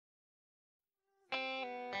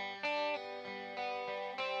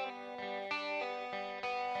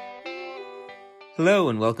Hello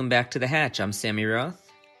and welcome back to The Hatch. I'm Sammy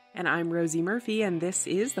Roth. And I'm Rosie Murphy, and this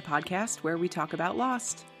is the podcast where we talk about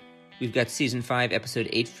Lost. We've got Season 5, Episode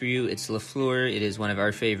 8 for you. It's LaFleur. It is one of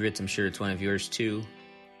our favorites. I'm sure it's one of yours too.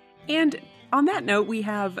 And on that note, we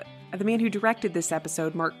have the man who directed this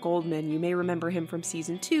episode, Mark Goldman. You may remember him from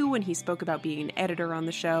Season 2 when he spoke about being an editor on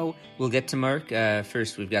the show. We'll get to Mark.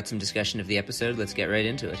 First, we've got some discussion of the episode. Let's get right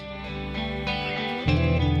into it.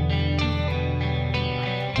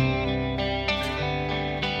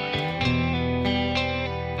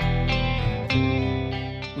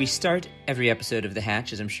 We start every episode of The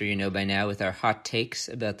Hatch, as I'm sure you know by now, with our hot takes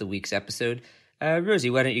about the week's episode. Rosie,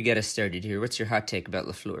 why don't you get us started here? What's your hot take about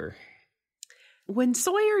LaFleur? When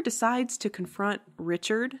Sawyer decides to confront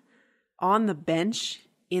Richard on the bench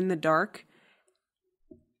in the dark,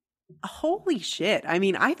 holy shit. I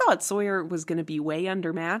mean, I thought Sawyer was going to be way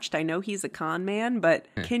undermatched. I know he's a con man, but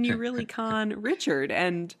can you really con Richard?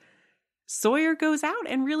 And Sawyer goes out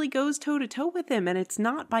and really goes toe-to-toe with him, and it's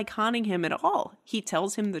not by conning him at all. He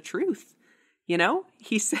tells him the truth. You know?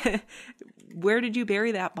 He said, "Where did you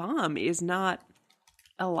bury that bomb?" is not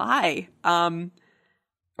a lie.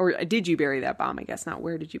 Or did you bury that bomb? I guess not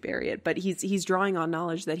where did you bury it. But he's drawing on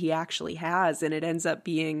knowledge that he actually has, and it ends up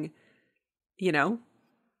being, you know,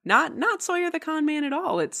 not Sawyer the con man at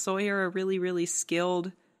all. It's Sawyer, a really, really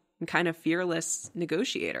skilled and kind of fearless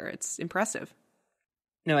negotiator. It's impressive.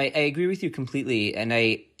 No, I agree with you completely. And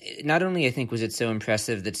I think was it so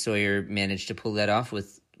impressive that Sawyer managed to pull that off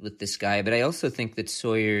with this guy, but I also think that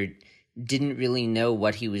Sawyer didn't really know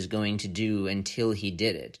what he was going to do until he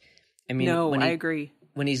did it. I mean, I agree.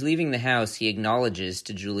 When he's leaving the house, he acknowledges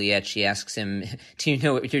to Juliet. She asks him, "Do you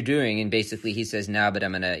know what you're doing?" And basically he says, "Nah, but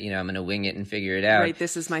I'm gonna wing it and figure it out." Right,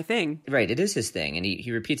 this is my thing. Right, it is his thing, and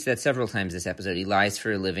he repeats that several times this episode. He lies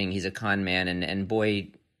for a living. He's a con man, and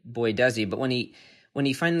boy does he. But when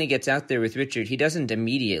he finally gets out there with Richard, he doesn't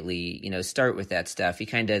immediately, start with that stuff. He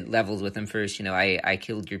kind of levels with him first. I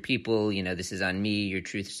killed your people. This is on me. Your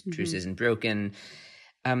truth isn't broken.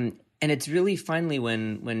 And it's really finally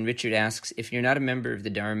when Richard asks, if you're not a member of the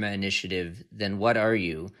Dharma Initiative, then what are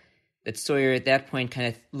you? That Sawyer at that point kind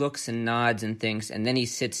of looks and nods and thinks, and then he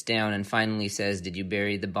sits down and finally says, "Did you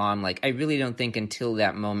bury the bomb?" Like, I really don't think until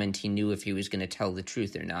that moment he knew if he was going to tell the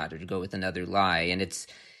truth or not, or to go with another lie.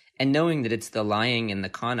 And knowing that it's the lying and the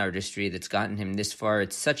con artistry that's gotten him this far,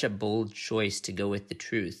 it's such a bold choice to go with the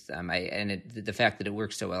truth. The fact that it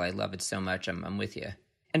works so well, I love it so much. I'm with you.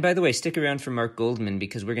 And by the way, stick around for Mark Goldman,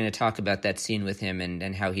 because we're going to talk about that scene with him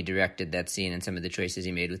and how he directed that scene and some of the choices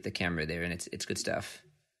he made with the camera there, and it's good stuff.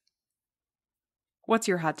 What's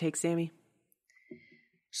your hot take, Sammy?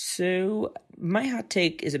 So my hot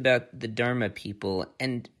take is about the Dharma people,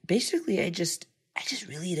 and basically I just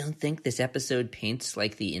really don't think this episode paints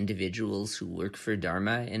like the individuals who work for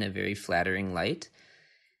Dharma in a very flattering light.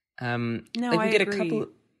 No, I get agree.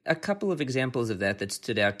 a couple of examples of that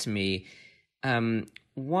stood out to me.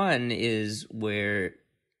 One is where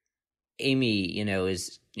Amy,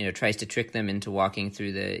 tries to trick them into walking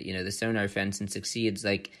through the sonar fence and succeeds.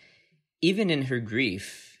 Like, even in her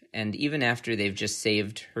grief, and even after they've just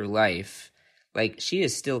saved her life, like, she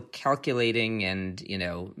is still calculating and,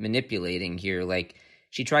 manipulating here. Like,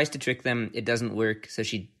 she tries to trick them, it doesn't work, so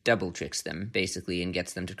she double tricks them, basically, and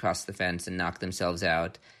gets them to cross the fence and knock themselves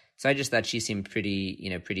out. So I just thought she seemed pretty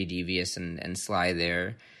devious and sly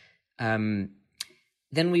there.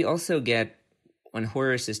 Then we also get when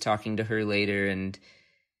Horace is talking to her later and,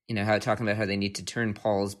 talking about how they need to turn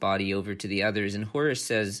Paul's body over to the others. And Horace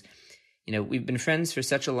says, "We've been friends for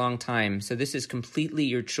such a long time, so this is completely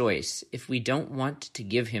your choice. If you don't want us to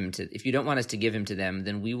give him to them,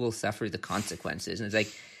 then we will suffer the consequences." And it's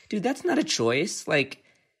like, dude, that's not a choice. Like,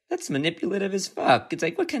 that's manipulative as fuck. It's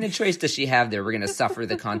like, what kind of choice does she have there? We're going to suffer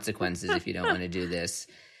the consequences if you don't want to do this.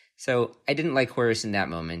 So I didn't like Horace in that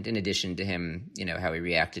moment, in addition to him, how he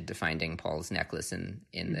reacted to finding Paul's necklace in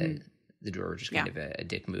the drawer, which is kind of a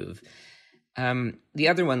dick move. The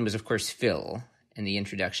other one was, of course, Phil, and the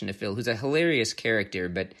introduction to Phil, who's a hilarious character,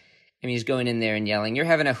 but I mean, he's going in there and yelling, "You're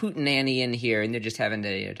having a hootenanny in here," and they're just having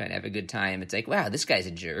to trying to have a good time. It's like, wow, this guy's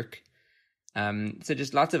a jerk. So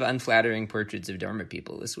just lots of unflattering portraits of Dharma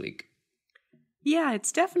people this week. Yeah,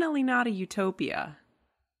 it's definitely not a utopia.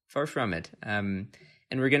 Far from it.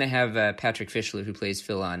 And we're going to have Patrick Fischler, who plays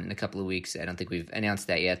Phil, on in a couple of weeks. I don't think we've announced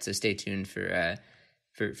that yet, so stay tuned for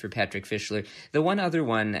Patrick Fischler. The one other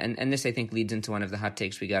one, and this I think leads into one of the hot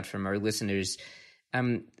takes we got from our listeners,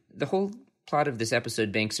 the whole plot of this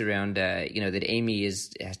episode banks around, that Amy has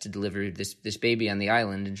to deliver this baby on the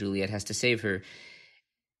island, and Juliet has to save her.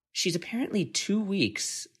 She's apparently 2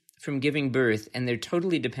 weeks from giving birth, and they're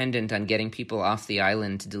totally dependent on getting people off the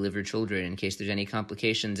island to deliver children in case there's any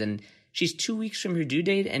complications. And she's 2 weeks from her due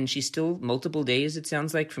date, and she's still multiple days, it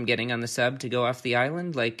sounds like, from getting on the sub to go off the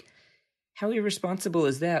island. Like, how irresponsible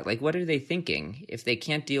is that? Like, what are they thinking? If they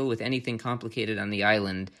can't deal with anything complicated on the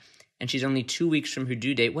island, and she's only 2 weeks from her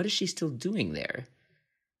due date, what is she still doing there?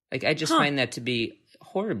 Like, I just find that to be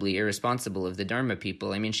horribly irresponsible of the Dharma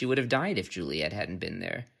people. I mean, she would have died if Juliet hadn't been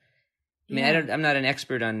there. I mean, I'm not an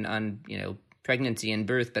expert on pregnancy and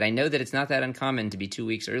birth, but I know that it's not that uncommon to be 2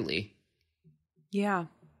 weeks early. Yeah.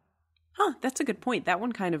 That's a good point. That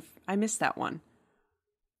one I missed that one.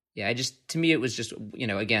 Yeah, to me, it was just,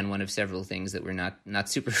 again, one of several things that were not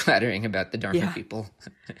super flattering about the Dharma people.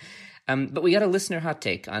 But we got a listener hot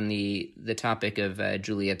take on the topic of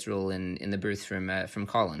Juliet's role in the birth from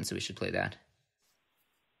Colin, so we should play that.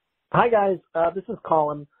 Hi, guys. This is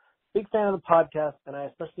Colin. Big fan of the podcast, and I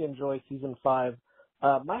especially enjoy season 5.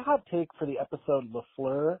 My hot take for the episode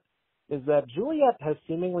LaFleur is that Juliet has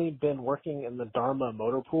seemingly been working in the Dharma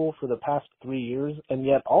motor pool for the past 3 years, and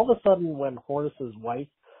yet all of a sudden when Horace's wife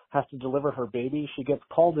has to deliver her baby, she gets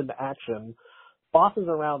called into action, bosses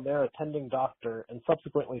around their attending doctor, and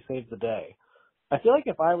subsequently saves the day. I feel like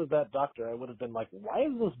if I was that doctor, I would have been like, why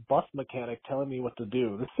is this bus mechanic telling me what to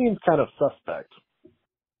do? This seems kind of suspect.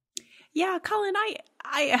 Yeah, Colin,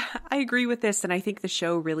 I agree with this, and I think the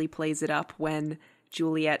show really plays it up when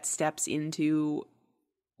Juliet steps into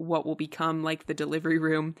what will become like the delivery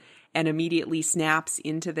room and immediately snaps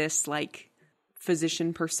into this like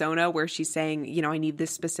physician persona where she's saying, I need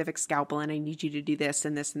this specific scalpel and I need you to do this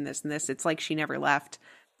and this and this and this. It's like she never left.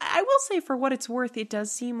 I will say, for what it's worth, it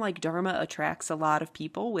does seem like Dharma attracts a lot of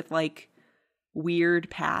people with like weird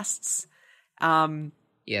pasts.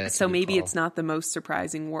 Yeah, so maybe it's not the most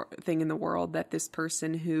surprising thing in the world that this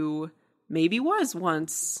person who maybe was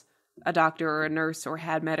once a doctor or a nurse or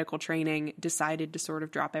had medical training decided to sort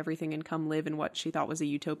of drop everything and come live in what she thought was a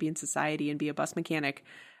utopian society and be a bus mechanic.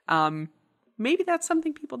 Maybe that's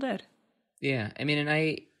something people did. Yeah, I mean,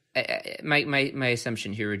 and my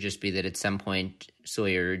assumption here would just be that at some point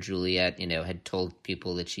Sawyer or Juliet, had told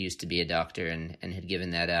people that she used to be a doctor and had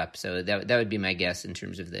given that up. So that would be my guess in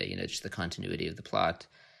terms of the just the continuity of the plot.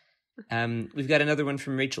 We've got another one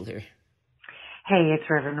from Rachel here. Hey, it's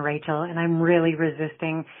Reverend Rachel, and I'm really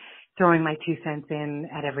resisting throwing my 2 cents in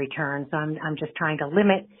at every turn. So I'm just trying to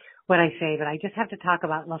limit what I say, but I just have to talk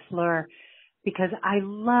about LaFleur because I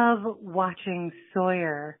love watching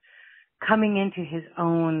Sawyer coming into his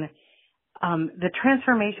own. The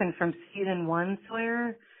transformation from season 1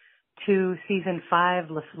 Sawyer to season 5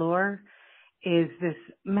 LaFleur is this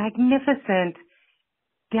magnificent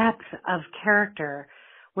depth of character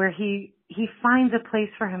where he finds a place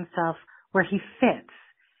for himself where he fits.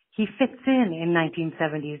 He fits in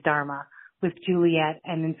 1970s Dharma with Juliet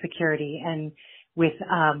and Insecurity and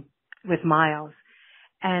with Miles.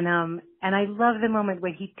 And I love the moment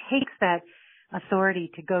when he takes that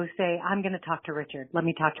authority to go say, I'm going to talk to Richard. Let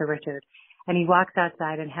me talk to Richard. And he walks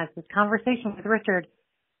outside and has this conversation with Richard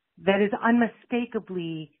that is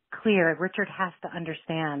unmistakably clear. Richard has to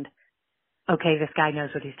understand, okay, this guy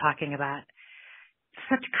knows what he's talking about.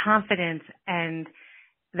 Such confidence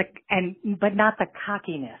but not the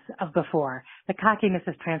cockiness of before. The cockiness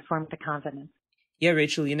is transformed to confidence. Yeah,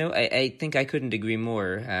 Rachel, I think I couldn't agree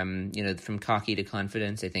more. From cocky to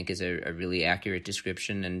confidence, I think is a really accurate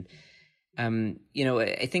description. And,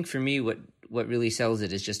 I think for me, what really sells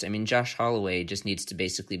it is just, Josh Holloway just needs to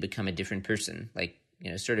basically become a different person, like,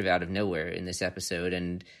 sort of out of nowhere in this episode.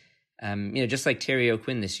 And, just like Terry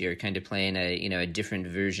O'Quinn this year, kind of playing a different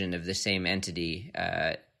version of the same entity,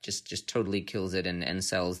 just totally kills it and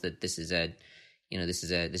sells that this is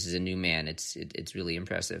a new man. It's really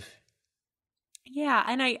impressive. Yeah,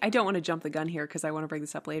 and I don't want to jump the gun here because I want to bring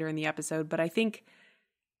this up later in the episode, but I think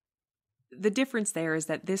the difference there is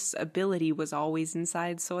that this ability was always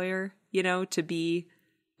inside Sawyer, to be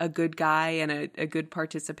a good guy and a good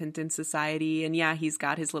participant in society. And yeah, he's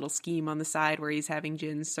got his little scheme on the side where he's having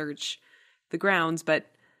Jin search the grounds, but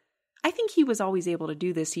I think he was always able to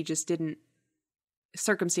do this. He just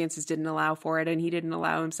circumstances didn't allow for it, and he didn't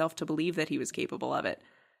allow himself to believe that he was capable of it.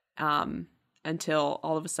 Until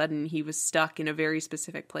all of a sudden he was stuck in a very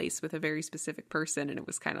specific place with a very specific person, and it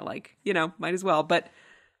was kind of like, might as well. But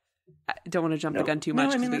I don't want to jump the gun too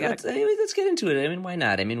much. Let's get into it. Why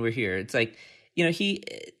not? We're here. It's like,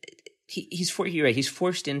 he's you're right. He's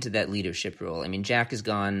forced into that leadership role. Jack is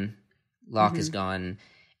gone, Locke is gone,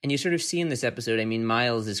 and you sort of see in this episode.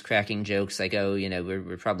 Miles is cracking jokes like, "Oh,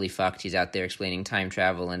 we're probably fucked." He's out there explaining time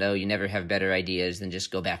travel, and "Oh, you never have better ideas than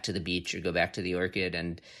just go back to the beach or go back to the orchid."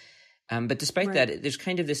 And But despite that, there's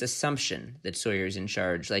kind of this assumption that Sawyer's in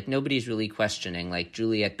charge. Like, nobody's really questioning. Like,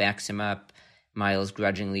 Juliet backs him up. Miles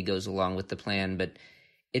grudgingly goes along with the plan. But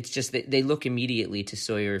it's just that they look immediately to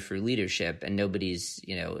Sawyer for leadership. And nobody's,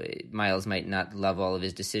 Miles might not love all of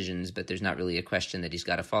his decisions, but there's not really a question that he's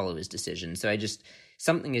got to follow his decisions. So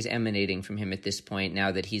something is emanating from him at this point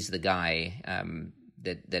now that he's the guy,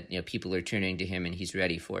 that people are turning to him and he's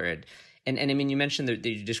ready for it. And I mean, you mentioned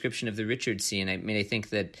the description of the Richard scene. I think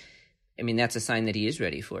that's a sign that he is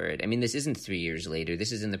ready for it. I mean, this isn't 3 years later.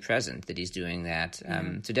 This is in the present that he's doing that.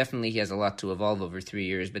 So definitely he has a lot to evolve over 3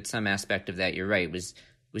 years, but some aspect of that, you're right, was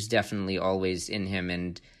definitely always in him,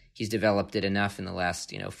 and he's developed it enough in the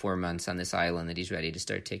last, 4 months on this island that he's ready to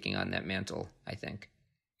start taking on that mantle, I think.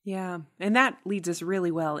 Yeah, and that leads us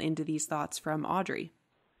really well into these thoughts from Audrey.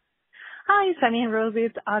 Hi, Sunny and Rosie.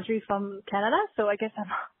 It's Audrey from Canada. So I guess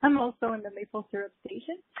I'm also in the maple syrup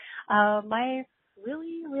station. My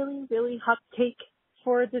really, really, really hot take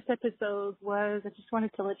for this episode was I just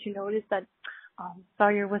wanted to let you notice that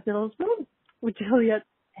Sawyer was a little spoon with Juliet,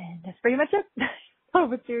 and that's pretty much it. Oh,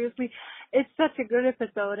 but seriously, it's such a good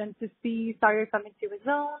episode, and to see Sawyer come into his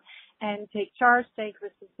own and take charge, take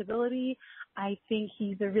responsibility, I think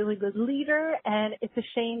he's a really good leader, and it's a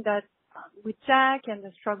shame that with Jack and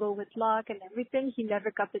the struggle with Locke and everything, he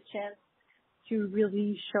never got the chance to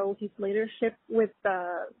really show his leadership with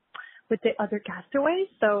the other castaways.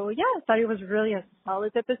 So yeah, I thought it was really a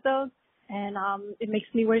solid episode, and it makes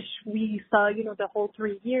me wish we saw, the whole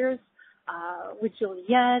 3 years with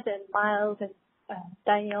Juliet and Miles and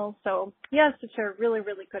Daniel. So yeah, it's such a really,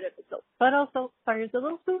 really good episode. But also, Sawyer's a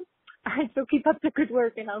little soon. All right, so keep up the good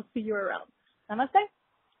work, and I'll see you around. Namaste.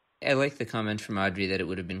 I like the comment from Audrey that it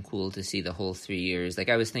would have been cool to see the whole 3 years. Like,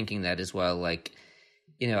 I was thinking that as well. Like,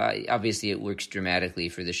 obviously it works dramatically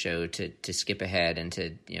for the show to skip ahead and to,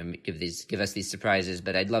 give us these surprises.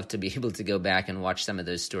 But I'd love to be able to go back and watch some of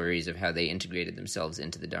those stories of how they integrated themselves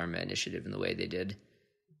into the Dharma Initiative in the way they did.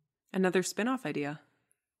 Another spin-off idea.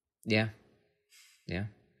 Yeah.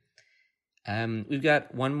 We've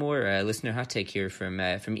got one more listener hot take here from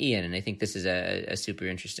Ian, and I think this is a super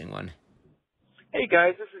interesting one. Hey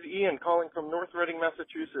guys, this is Ian calling from North Reading,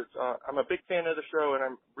 Massachusetts. I'm a big fan of the show, and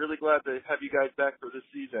I'm really glad to have you guys back for this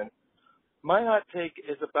season. My hot take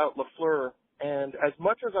is about LaFleur, and as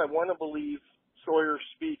much as I want to believe Sawyer's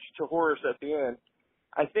speech to Horace at the end,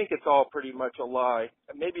 I think it's all pretty much a lie,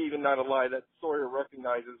 and maybe even not a lie that Sawyer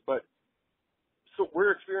recognizes, but so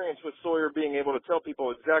we're experienced with Sawyer being able to tell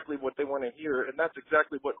people exactly what they want to hear, and that's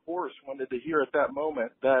exactly what Horace wanted to hear at that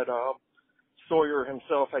moment, that Sawyer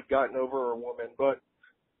himself had gotten over a woman. But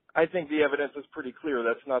I think the evidence is pretty clear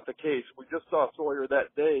that's not the case. We just saw Sawyer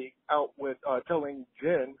that day out with telling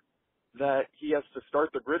Jen that he has to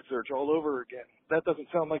start the grid search all over again. That doesn't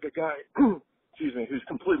sound like a guy, excuse me, who's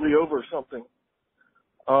completely over something.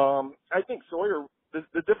 I think Sawyer,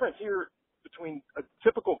 the difference here between a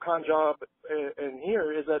typical con job and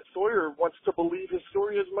here is that Sawyer wants to believe his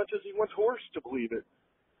story as much as he wants Horace to believe it.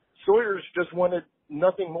 Sawyer's just wanted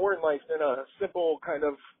nothing more in life than a simple kind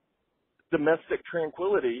of domestic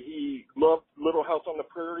tranquility. He loved Little House on the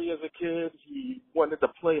Prairie as a kid. He wanted to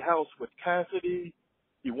play house with Cassidy.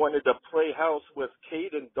 He wanted to play house with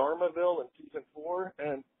Kate in Dharmaville in season 4.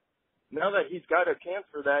 And now that he's got a chance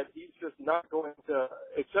for that, he's just not going to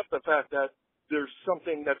accept the fact that there's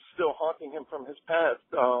something that's still haunting him from his past.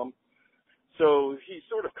 So he's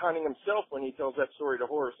sort of conning himself when he tells that story to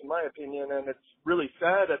Horace, in my opinion, and it's really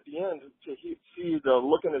sad at the end to see the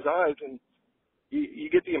look in his eyes, and you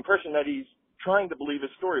get the impression that he's trying to believe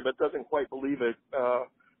his story but doesn't quite believe it.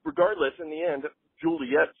 Regardless, in the end,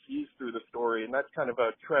 Juliet sees through the story, and that's kind of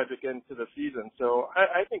a tragic end to the season. So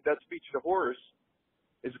I think that speech to Horace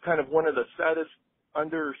is kind of one of the saddest,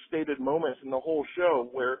 understated moments in the whole show,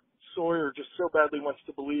 where Sawyer just so badly wants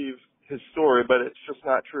to believe his story, but it's just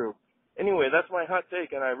not true. Anyway, that's my hot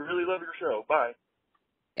take, and I really love your show. Bye.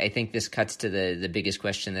 I think this cuts to the biggest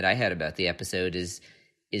question that I had about the episode is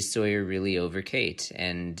Sawyer really over Kate?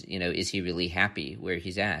 And, is he really happy where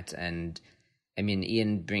he's at? And, I mean,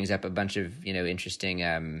 Ian brings up a bunch of,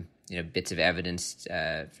 interesting, bits of evidence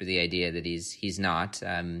for the idea that he's not.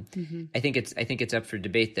 I think it's up for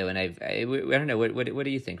debate, though, and I don't know. What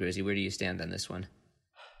do you think, Rosie? Where do you stand on this one?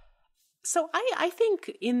 So I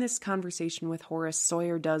think in this conversation with Horace,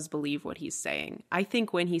 Sawyer does believe what he's saying. I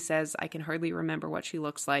think when he says, I can hardly remember what she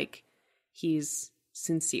looks like, he's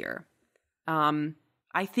sincere.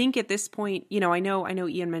 I think at this point, I know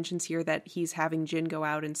Ian mentions here that he's having Jin go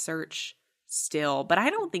out and search still, but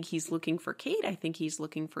I don't think he's looking for Kate. I think he's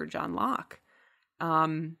looking for John Locke.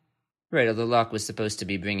 Right, although Locke was supposed to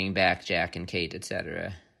be bringing back Jack and Kate,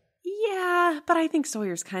 etc. Yeah, but I think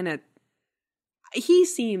Sawyer's kind of he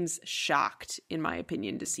seems shocked, in my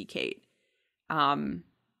opinion, to see Kate.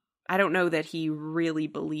 I don't know that he really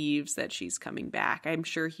believes that she's coming back. I'm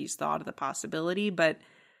sure he's thought of the possibility, but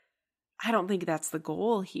I don't think that's the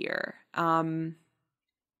goal here. And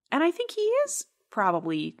I think he is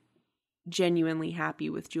probably genuinely happy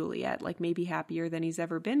with Juliet, like maybe happier than he's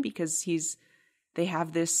ever been, because they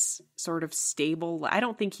have this sort of stable, I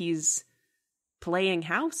don't think he's playing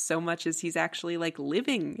house so much as he's actually like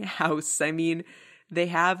living house. I mean, they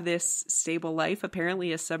have this stable life.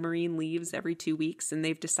 Apparently a submarine leaves every 2 weeks, and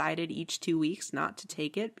they've decided each 2 weeks not to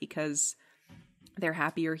take it because they're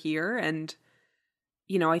happier here. And,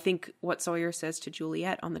 you know, I think what Sawyer says to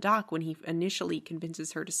Juliet on the dock when he initially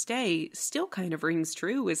convinces her to stay still kind of rings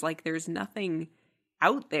true, is like, there's nothing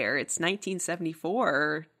out there. It's 1974,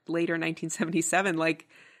 or later 1977. Like,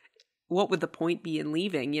 what would the point be in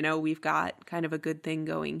leaving? You know, we've got kind of a good thing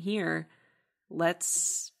going here.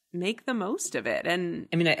 Let's make the most of it. And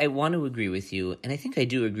I mean, I want to agree with you, and I think I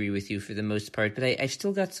do agree with you for the most part, but I've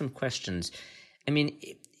still got some questions. I mean,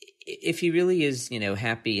 if he really is, you know,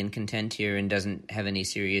 happy and content here and doesn't have any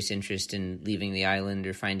serious interest in leaving the island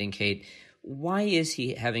or finding Kate, why is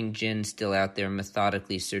he having Jin still out there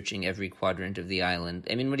methodically searching every quadrant of the island?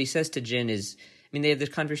 I mean, what he says to Jin is, I mean, they have this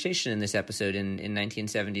conversation in this episode in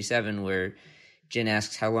 1977 where Jin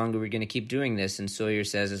asks, how long are we going to keep doing this? And Sawyer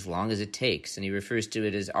says, as long as it takes. And he refers to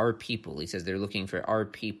it as our people. He says they're looking for our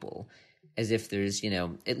people, as if there's, you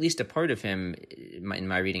know, at least a part of him, in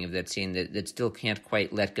my reading of that scene, that still can't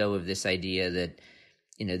quite let go of this idea that,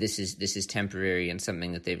 you know, this is temporary and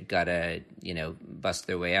something that they've got to, you know, bust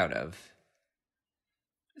their way out of.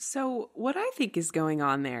 so what I think is going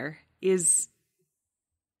on there is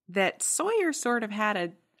that Sawyer sort of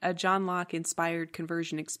had a John Locke inspired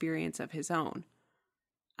conversion experience of his own.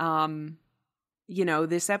 You know,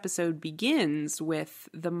 this episode begins with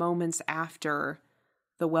the moments after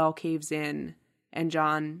the well caves in and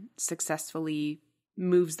John successfully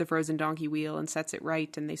moves the frozen donkey wheel and sets it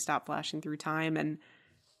right, and they stop flashing through time. And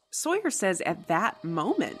Sawyer says at that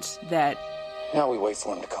moment that, now we wait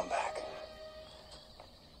for him to come back.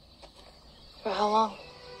 For how long?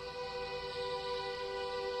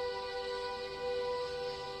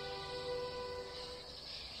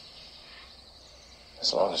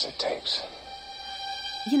 As long as it takes.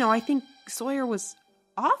 you know, I think Sawyer was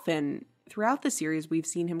often, throughout the series, we've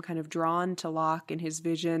seen him kind of drawn to Locke and his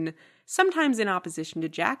vision, sometimes in opposition to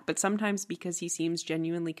Jack, but sometimes because he seems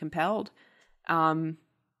genuinely compelled.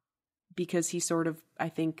 Because he sort of, I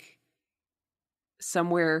think,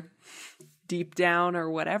 somewhere deep down or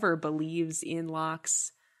whatever, believes in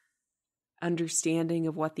Locke's understanding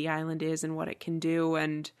of what the island is and what it can do,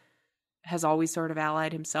 and has always sort of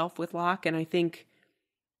allied himself with Locke. And I think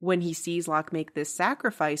when he sees Locke make this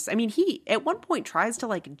sacrifice, I mean, he at one point tries to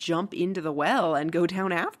like jump into the well and go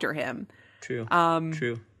down after him. True.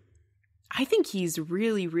 True. I think he's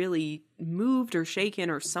really, really moved or shaken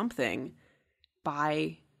or something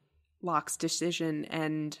by Locke's decision,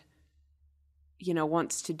 and, you know,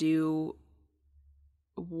 wants to do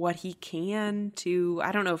what he can to,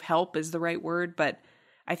 I don't know if help is the right word, but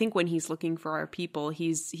I think when he's looking for our people,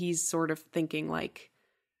 he's sort of thinking like,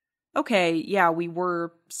 okay, yeah, we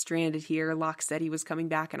were stranded here. Locke said he was coming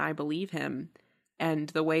back and I believe him. And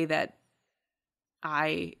the way that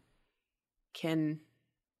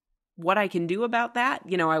what I can do about that,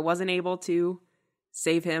 you know, I wasn't able to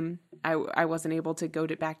save him. I wasn't able to go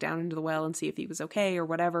back down into the well and see if he was okay or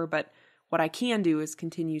whatever. But what I can do is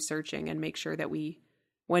continue searching and make sure that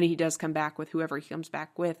when he does come back with whoever he comes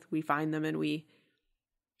back with, we find them and we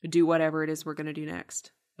do whatever it is we're going to do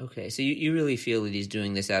next. Okay, so you really feel that he's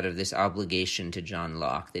doing this out of this obligation to John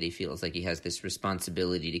Locke, that he feels like he has this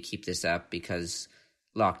responsibility to keep this up because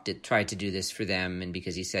Locke tried to do this for them and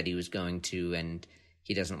because he said he was going to, and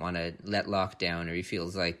he doesn't want to let Locke down, or he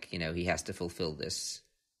feels like, you know, he has to fulfill this.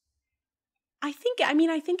 I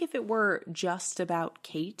think if it were just about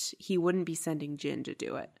Kate, he wouldn't be sending Jin to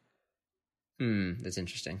do it. That's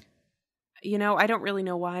interesting. You know, I don't really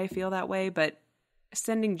know why I feel that way, but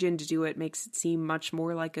sending Jin to do it makes it seem much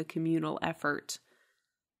more like a communal effort.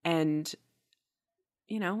 And,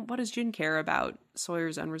 you know, what does Jin care about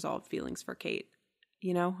Sawyer's unresolved feelings for Kate?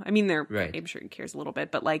 You know? I mean, right. I'm sure he cares a little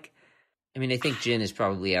bit, but like... I mean, I think Jin is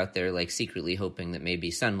probably out there, like, secretly hoping that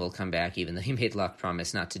maybe Sun will come back, even though he made Locke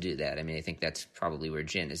promise not to do that. I mean, I think that's probably where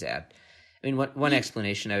Jin is at. I mean, one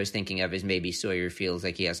explanation I was thinking of is maybe Sawyer feels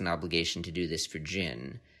like he has an obligation to do this for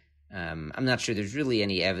Jin. I'm not sure there's really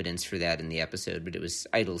any evidence for that in the episode, but it was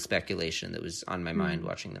idle speculation that was on my mind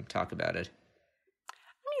watching them talk about it.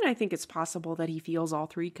 I mean, I think it's possible that he feels all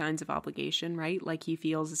three kinds of obligation, right? Like he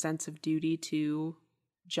feels a sense of duty to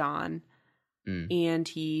John, and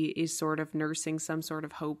he is sort of nursing some sort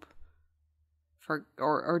of hope for,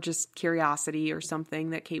 or just curiosity or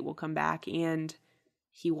something that Kate will come back, and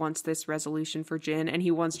he wants this resolution for Jin, and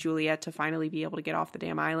he wants Juliet to finally be able to get off the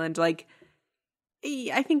damn island. Like,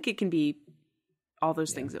 I think it can be all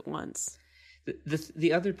those things at once.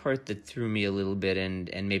 The other part that threw me a little bit,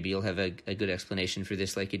 and maybe you'll have a good explanation for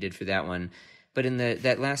this like you did for that one, but in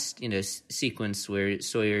that last sequence where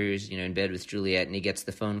Sawyer's in bed with Juliet and he gets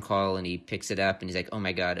the phone call and he picks it up and he's like, oh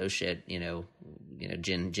my god, oh shit,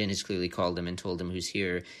 Jin has clearly called him and told him who's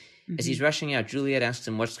here. Mm-hmm. As he's rushing out, Juliet asks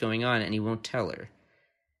him what's going on and he won't tell her.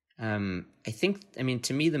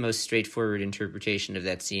 To me, the most straightforward interpretation of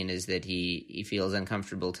that scene is that he feels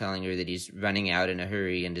uncomfortable telling her that he's running out in a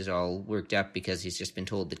hurry and is all worked up because he's just been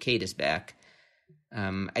told that Kate is back.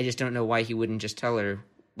 I just don't know why he wouldn't just tell her,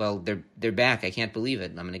 well, they're back. I can't believe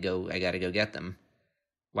it. I gotta go get them.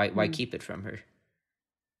 Why keep it from her?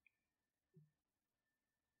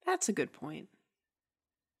 That's a good point.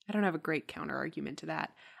 I don't have a great counter argument to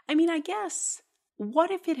that. I mean, I guess,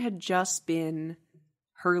 what if it had just been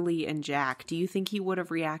Hurley and Jack? Do you think he would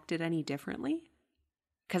have reacted any differently?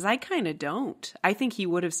 Because I kind of don't. I think he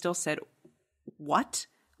would have still said, what?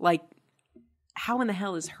 Like, how in the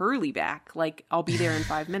hell is Hurley back? Like, I'll be there in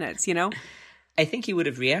 5 minutes, I think he would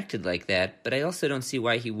have reacted like that, but I also don't see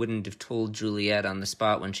why he wouldn't have told Juliet on the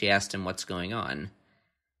spot when she asked him what's going on.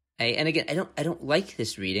 I don't like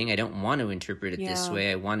this reading. I don't want to interpret it this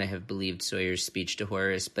way. I want to have believed Sawyer's speech to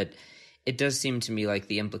Horace, but it does seem to me like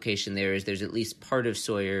the implication there is there's at least part of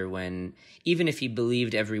Sawyer when, even if he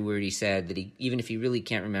believed every word he said, even if he really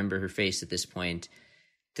can't remember her face at this point,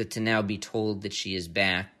 to now be told that she is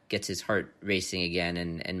back gets his heart racing again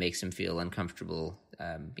and makes him feel uncomfortable,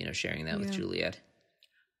 sharing that with Juliet.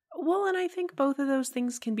 Well, and I think both of those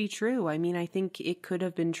things can be true. I mean, I think it could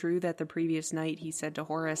have been true that the previous night he said to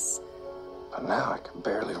Horace, but now I can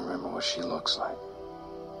barely remember what she looks like.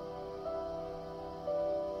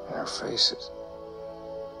 And her face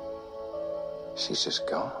she's just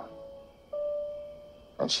gone.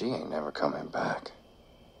 And she ain't never coming back.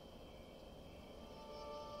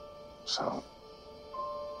 So,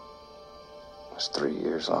 it's 3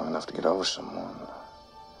 years long enough to get over someone.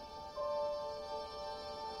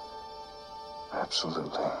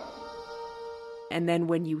 Absolutely. And then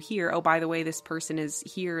when you hear, oh, by the way, this person is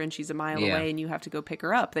here and she's a mile away and you have to go pick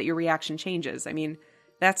her up, that your reaction changes. I mean,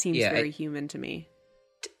 that seems very human to me.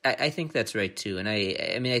 I think that's right, too. And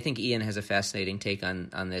I think Ian has a fascinating take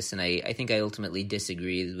on this, and I think I ultimately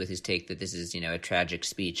disagree with his take that this is, a tragic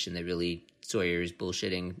speech and that really Sawyer is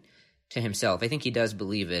bullshitting to himself. I think he does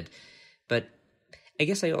believe it. But I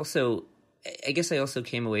guess I also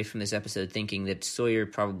came away from this episode thinking that Sawyer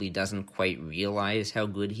probably doesn't quite realize how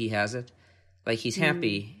good he has it. Like, he's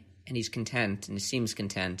happy and he's content and he seems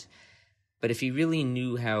content. But if he really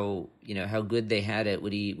knew how good they had it,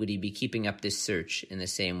 would he be keeping up this search in the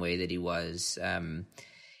same way that he was?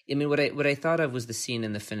 What I thought of was the scene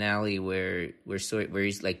in the finale where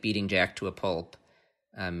he's like beating Jack to a pulp,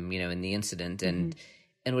 in the incident, and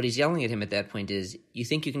what he's yelling at him at that point is, "You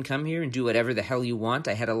think you can come here and do whatever the hell you want?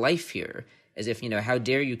 I had a life here." As if, how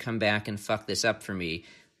dare you come back and fuck this up for me?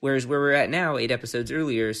 Whereas where we're at now, 8 episodes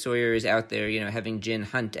earlier, Sawyer is out there, having Jin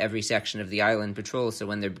hunt every section of the island patrol so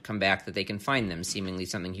when they come back that they can find them, seemingly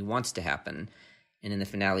something he wants to happen. And in the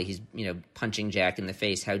finale, he's, punching Jack in the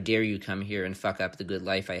face. How dare you come here and fuck up the good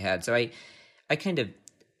life I had? So I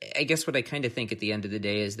guess what I kind of think at the end of the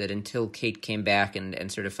day is that until Kate came back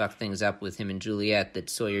and sort of fucked things up with him and Juliet, that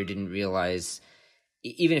Sawyer didn't realize,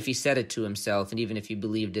 even if he said it to himself and even if he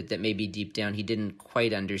believed it, that maybe deep down he didn't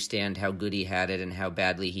quite understand how good he had it and how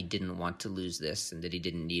badly he didn't want to lose this and that he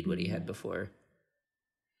didn't need what he had before.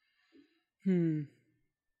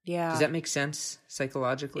 Yeah. Does that make sense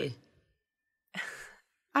psychologically?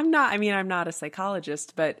 I'm not a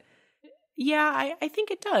psychologist, but yeah, I think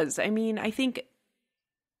it does. I mean, I think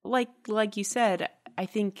like you said, I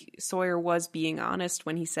think Sawyer was being honest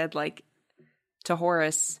when he said, like, to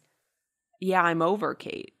Horace, yeah, I'm over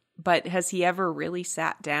Kate. But has he ever really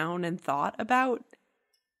sat down and thought about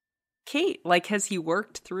Kate? Like, has he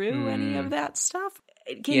worked through any of that stuff?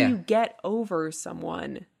 Can you get over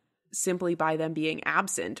someone simply by them being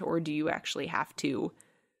absent, or do you actually have to,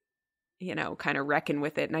 kind of reckon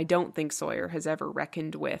with it? And I don't think Sawyer has ever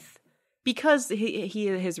reckoned with, because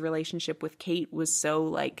his relationship with Kate was so,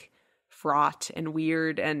 like, fraught and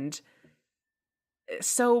weird, and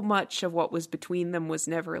so much of what was between them was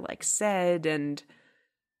never, like, said, and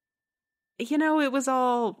it was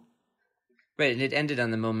all right. And it ended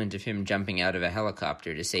on the moment of him jumping out of a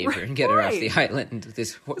helicopter to save her and get her off the island with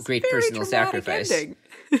this great personal sacrifice. Ending.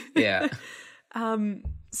 Yeah.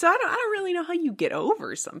 So I don't really know how you get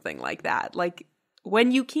over something like that. Like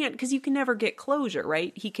when you can't, because you can never get closure,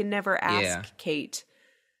 right? He can never ask Kate,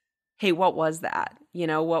 hey, what was that? You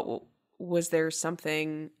know, what was there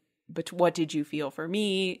something, but what did you feel for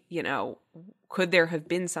me? You know, could there have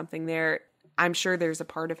been something there? I'm sure there's a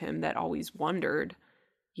part of him that always wondered,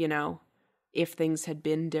 you know, if things had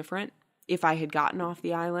been different, if I had gotten off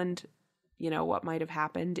the island, you know, what might have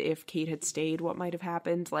happened? If Kate had stayed, what might have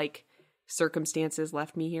happened? Like, circumstances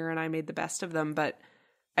left me here and I made the best of them. But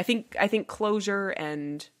I think closure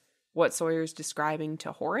and what Sawyer's describing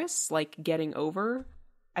to Horace, like getting over,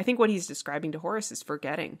 I think what he's describing to Horace is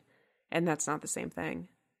forgetting. And that's not the same thing.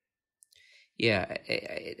 Yeah,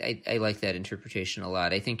 I like that interpretation a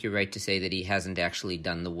lot. I think you're right to say that he hasn't actually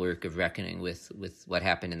done the work of reckoning with what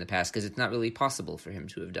happened in the past, because it's not really possible for him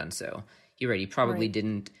to have done so. You're right, he probably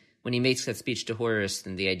didn't. When he makes that speech to Horace,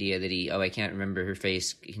 and the idea that I can't remember her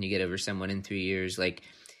face, can you get over someone in 3 years? Like,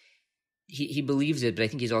 he believes it, but I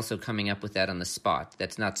think he's also coming up with that on the spot.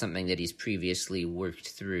 That's not something that he's previously worked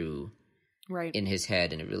through in his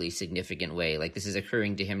head in a really significant way. Like, this is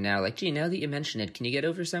occurring to him now. Like, gee, now that you mention it, can you get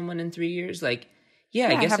over someone in 3 years? Like, I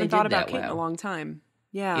guess I haven't did thought about that Kate in well. a long time.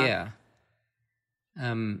 Yeah.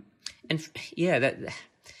 And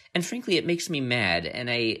frankly, it makes me mad. And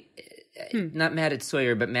not mad at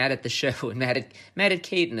Sawyer, but mad at the show and mad at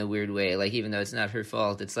Kate in a weird way. Like, even though it's not her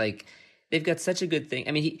fault, it's like they've got such a good thing.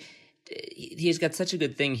 I mean, he's got such a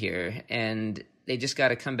good thing here, and they just got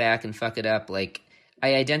to come back and fuck it up. Like,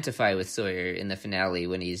 I identify with Sawyer in the finale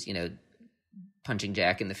when he's, you know, punching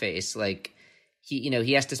Jack in the face. Like, he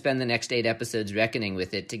has to spend the next 8 episodes reckoning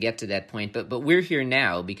with it to get to that point. But we're here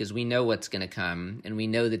now because we know what's going to come, and we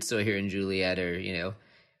know that Sawyer and Juliet are, you know,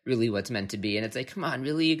 really what's meant to be. And it's like, come on,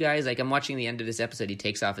 really, you guys? Like, I'm watching the end of this episode. He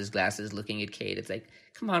takes off his glasses, looking at Kate. It's like,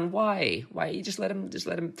 come on, why? You just let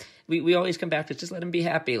him. We always come back to just let him be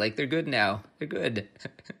happy. Like, they're good now. They're good.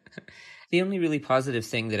 The only really positive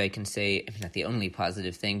thing that I can say, I mean, not the only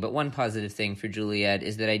positive thing, but one positive thing for Juliet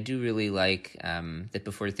is that I do really like that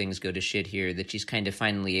before things go to shit here, that she's kind of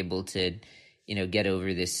finally able to, you know, get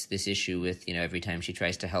over this issue with, you know, every time she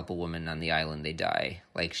tries to help a woman on the island, they die.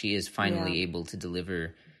 Like, she is finally able to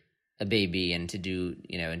deliver a baby and to do,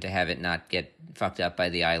 you know, and to have it not get fucked up by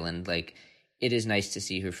the island. Like, it is nice to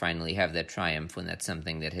see her finally have that triumph when that's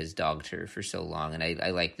something that has dogged her for so long. And I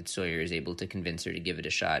like that Sawyer is able to convince her to give it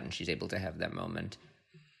a shot, and she's able to have that moment.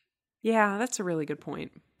 Yeah, that's a really good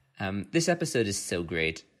point. This episode is so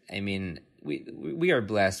great. I mean, we are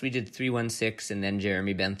blessed. We did 316 and then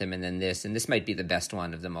Jeremy Bentham and then this, and this might be the best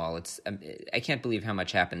one of them all. It's I can't believe how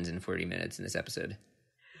much happens in 40 minutes in this episode.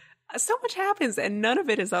 So much happens, and none of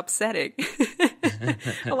it is upsetting.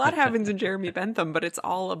 A lot happens in Jeremy Bentham, but it's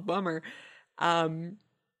all a bummer.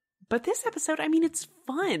 But this episode, I mean, it's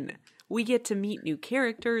fun. We get to meet new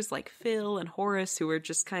characters like Phil and Horace, who are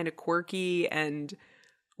just kind of quirky, and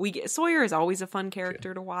Sawyer is always a fun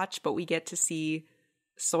character to watch, but we get to see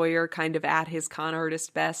Sawyer kind of at his con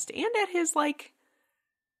artist best and at his, like,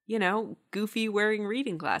 you know, goofy wearing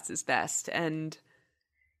reading glasses best. And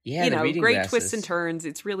yeah, you know, great glasses. Twists and turns.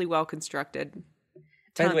 It's really well constructed.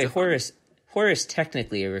 By the way, Horace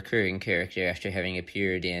technically a recurring character after having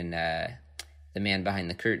appeared in The Man Behind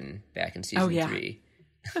the Curtain back in season 3.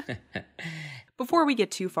 Before we get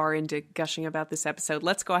too far into gushing about this episode,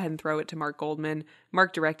 let's go ahead and throw it to Mark Goldman.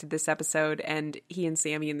 Mark directed this episode, and he and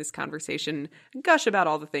Sammy in this conversation gush about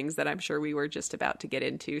all the things that I'm sure we were just about to get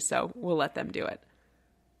into, so we'll let them do it.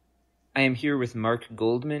 I am here with Mark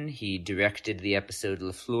Goldman. He directed the episode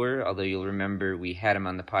LaFleur, although you'll remember we had him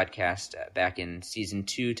on the podcast back in season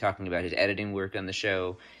 2 talking about his editing work on the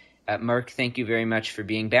show. Mark, thank you very much for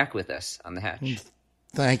being back with us on The Hatch.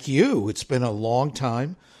 Thank you. It's been a long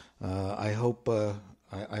time. I hope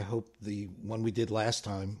the one we did last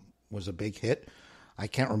time was a big hit. I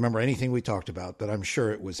can't remember anything we talked about, but I'm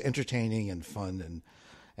sure it was entertaining and fun,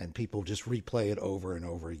 and people just replay it over and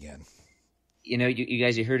over again. You know, you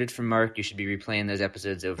guys, you heard it from Mark. You should be replaying those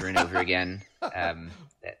episodes over and over again.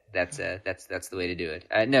 That's the way to do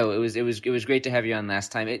it. No, it was great to have you on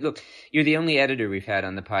last time. Look, you're the only editor we've had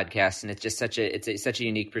on the podcast, and it's just such a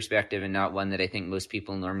unique perspective, and not one that I think most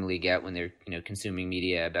people normally get when they're, you know, consuming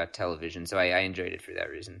media about television. So I enjoyed it for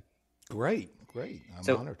that reason. Great.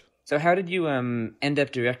 I'm honored. So how did you end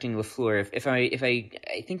up directing LaFleur? If I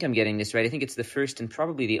think I'm getting this right, I think it's the first and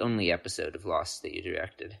probably the only episode of Lost that you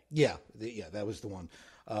directed. Yeah, that was the one.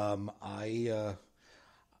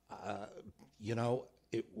 You know,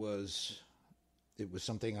 it was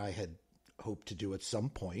something I had hoped to do at some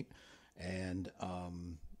point, and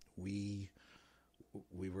we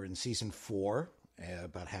were in season 4,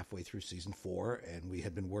 about halfway through season 4, and we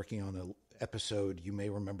had been working on episode you may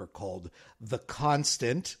remember called The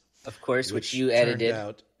Constant. Of course, which you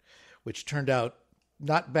edited. Which turned out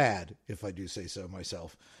not bad, if I do say so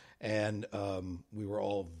myself. And we were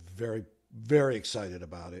all very, very excited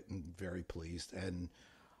about it and very pleased. And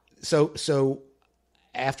so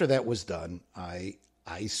after that was done, I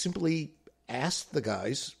simply asked the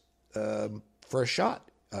guys for a shot.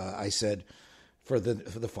 I said, for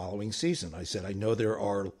the following season, I said, I know there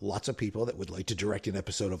are lots of people that would like to direct an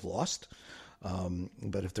episode of Lost,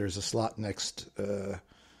 but if there's a slot next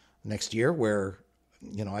year where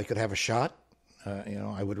I could have a shot,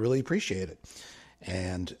 I would really appreciate it.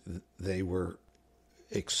 And they were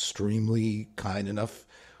extremely kind enough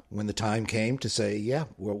when the time came to say, yeah,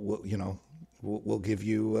 we'll give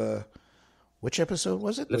you. Which episode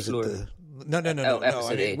was it? LaFleur. Was it no.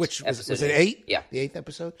 Episode 8. Which episode was it? 8? Yeah, the 8th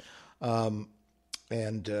episode.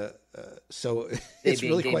 So it's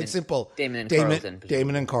really quite simple. Damon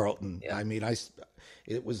and Carlton. Yeah. I mean,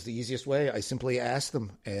 it was the easiest way. I simply asked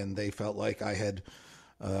them, and they felt like I had,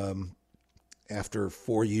 after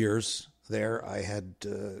 4 years there, I had,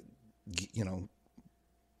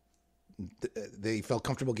 they felt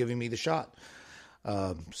comfortable giving me the shot.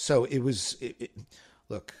 So it was,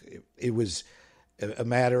 it was a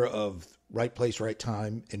matter of right place, right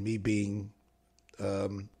time, and me being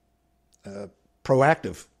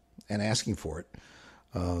proactive and asking for it.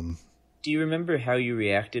 Do you remember how you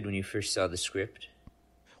reacted when you first saw the script?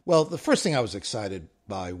 Well, the first thing I was excited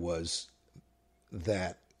by was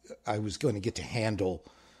that I was going to get to handle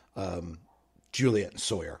Juliet and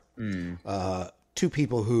Sawyer. Two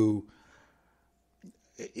people who,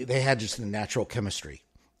 they had just a natural chemistry.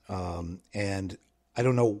 And I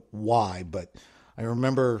don't know why, but I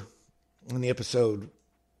remember in the episode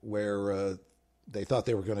where they thought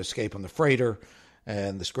they were going to escape on the freighter,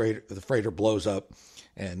 and the freighter blows up,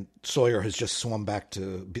 and Sawyer has just swum back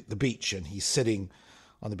to the beach, and he's sitting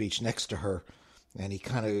on the beach next to her, and he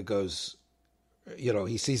kind of goes,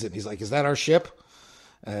 he sees it, and he's like, "Is that our ship?"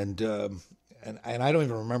 And I don't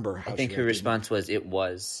even remember how. I think her response was, "It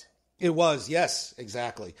was." It was, yes,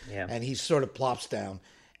 exactly. Yeah. And he sort of plops down,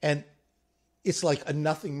 and it's like a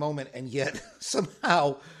nothing moment, and yet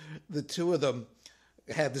somehow the two of them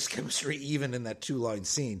had this chemistry even in that 2-line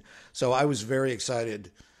scene. So I was very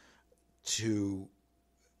excited to.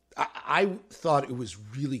 I thought it was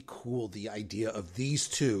really cool, the idea of these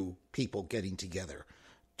two people getting together,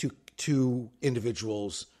 two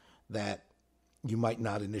individuals that you might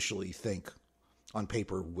not initially think on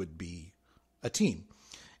paper would be a team,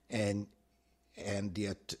 and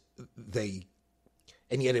yet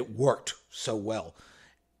it worked so well.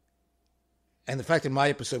 And the fact that my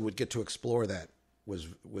episode would get to explore that was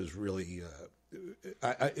really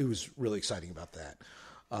it was really exciting about that.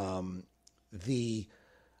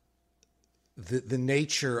 The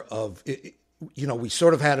nature of it, we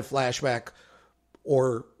sort of had a flashback,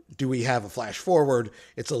 or do we have a flash forward?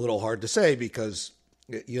 It's a little hard to say because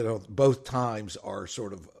both times are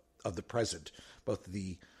sort of the present, both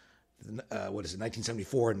the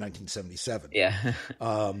 1974 and 1977. Yeah.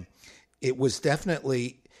 It was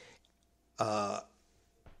definitely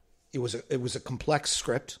it was a complex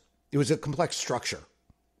script. It was a complex structure,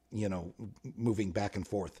 moving back and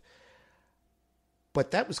forth.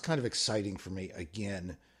 But that was kind of exciting for me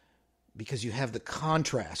again, because you have the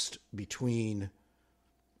contrast between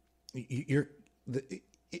it's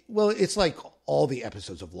like all the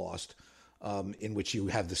episodes of Lost, in which you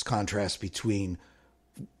have this contrast between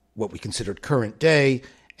what we considered current day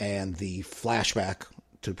and the flashback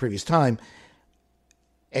to the previous time.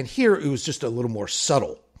 And here it was just a little more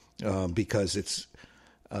subtle, because it's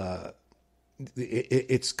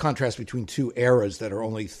contrast between two eras that are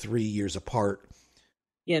only 3 years apart.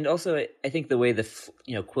 Yeah, and also I think the way the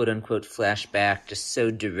quote unquote flashback just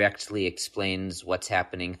so directly explains what's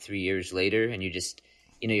happening 3 years later, and you just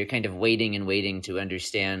you're kind of waiting and waiting to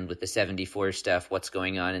understand with the 74 stuff what's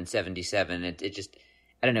going on in 77. It just,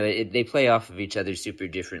 I don't know, they play off of each other super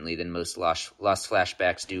differently than most lost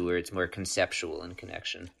flashbacks do, where it's more conceptual in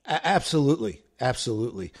connection. Absolutely.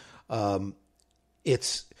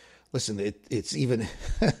 It's even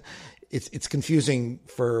it's confusing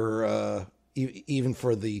for even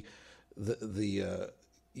for the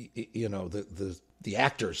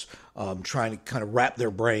actors trying to kind of wrap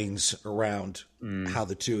their brains around how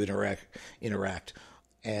the two interact,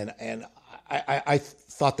 and I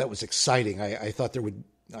thought that was exciting. I thought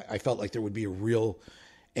I felt like there would be a real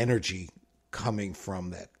energy coming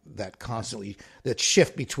from that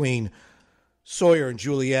shift between Sawyer and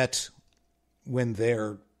Juliet when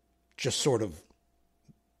they're just sort of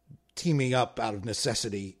teaming up out of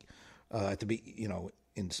necessity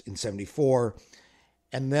in 74,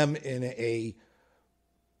 and them in a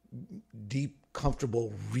deep,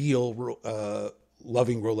 comfortable, real,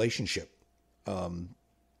 loving relationship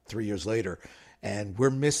 3 years later. And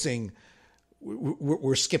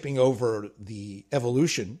we're skipping over the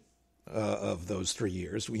evolution of those 3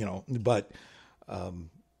 years, but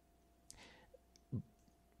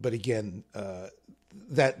again,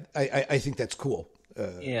 that I think that's cool.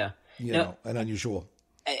 Yeah. And unusual.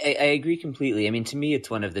 I agree completely. I mean, to me, it's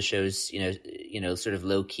one of the show's, sort of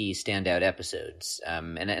low key standout episodes.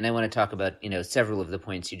 And I want to talk about, several of the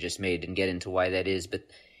points you just made and get into why that is. But,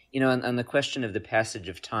 on the question of the passage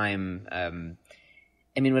of time,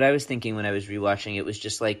 I mean, what I was thinking when I was rewatching it was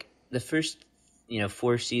just like the first,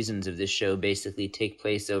 4 seasons of this show basically take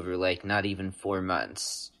place over like not even 4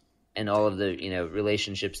 months. And all of the,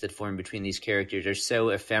 relationships that form between these characters are so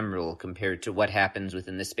ephemeral compared to what happens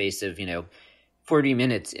within the space of, 40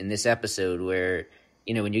 minutes in this episode where,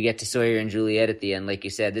 when you get to Sawyer and Juliet at the end, like you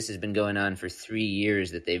said, this has been going on for 3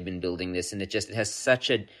 years that they've been building this. And it has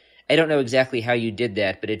such I don't know exactly how you did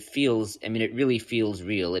that, but it really feels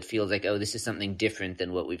real. It feels like, oh, this is something different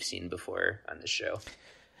than what we've seen before on the show.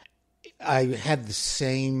 I had the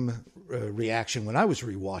same reaction when I was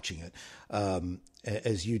rewatching it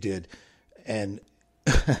as you did. And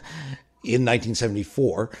in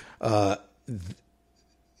 1974,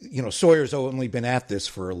 Sawyer's only been at this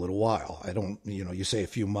for a little while. I don't, you say a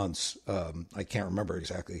few months. I can't remember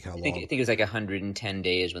exactly how long. I think it was like 110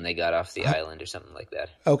 days when they got off the island or something like that.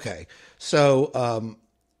 Okay. So,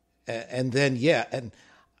 and then,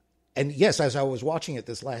 and yes, as I was watching it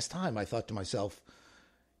this last time, I thought to myself,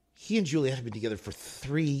 he and Juliet have been together for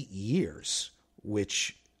 3 years,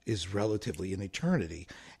 which is relatively an eternity.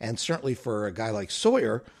 And certainly for a guy like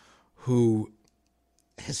Sawyer, who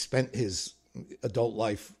has spent his adult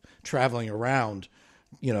life traveling around,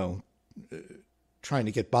 trying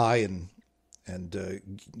to get by and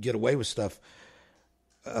get away with stuff.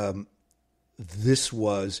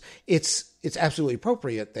 It's absolutely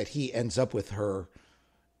appropriate that he ends up with her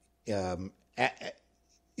in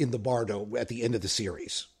the bardo at the end of the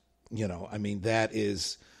series. I mean, that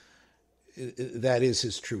is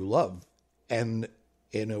his true love. And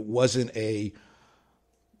it wasn't a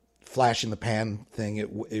flash in the pan thing.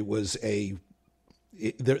 There was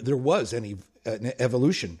an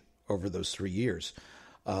evolution over those 3 years.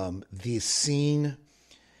 The scene,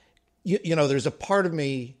 there's a part of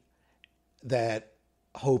me that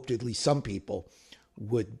hoped at least some people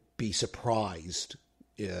would be surprised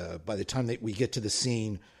by the time that we get to the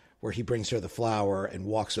scene where he brings her the flower and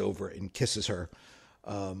walks over and kisses her.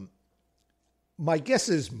 My guess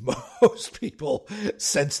is most people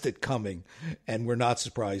sensed it coming and were not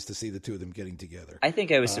surprised to see the two of them getting together. I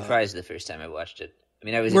think I was surprised the first time I watched it. I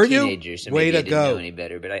mean, I was a teenager, so maybe I didn't know any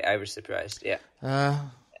better, but I was surprised, yeah.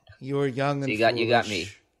 You were young and you got me.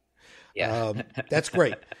 Yeah. That's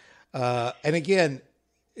great. And again,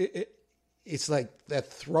 it's like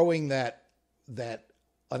that throwing that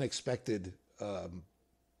unexpected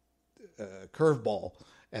curveball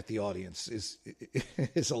at the audience is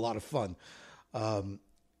a lot of fun. Well,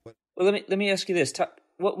 let me ask you this: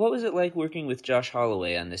 what was it like working with Josh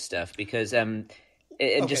Holloway on this stuff? Because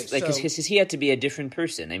because he had to be a different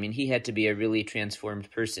person. I mean, he had to be a really transformed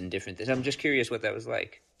person, different. I'm just curious what that was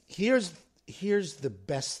like. Here's the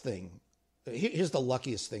best thing. Here's the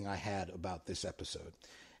luckiest thing I had about this episode,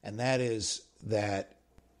 and that is that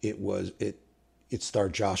it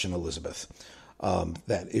starred Josh and Elizabeth.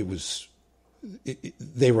 They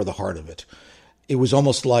were the heart of it. It was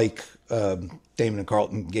almost like Damon and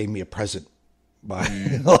Carlton gave me a present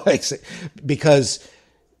because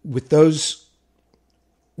with those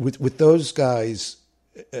guys,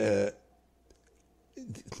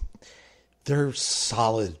 they're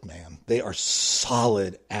solid, man. They are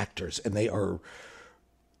solid actors, and they are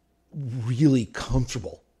really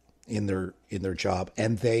comfortable in their job,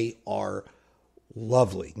 and they are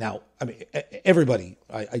lovely. Now, I mean, everybody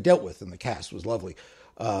I dealt with in the cast was lovely,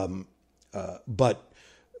 but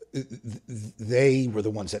they were the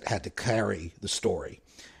ones that had to carry the story.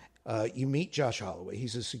 You meet Josh Holloway.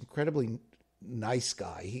 He's this incredibly nice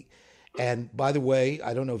guy. And by the way,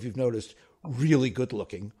 I don't know if you've noticed, really good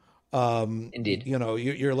looking. Indeed.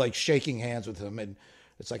 You're like shaking hands with him, and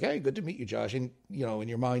it's like, hey, good to meet you, Josh. And, in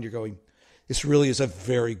your mind, you're going, this really is a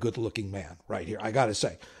very good looking man right here, I got to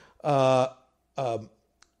say.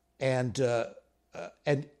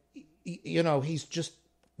 He's just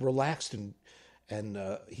relaxed and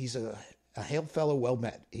he's a hail fellow, well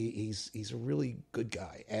met. He's a really good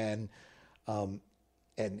guy, and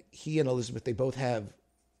he and Elizabeth, they both have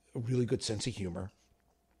a really good sense of humor.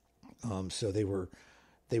 So they were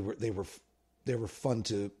fun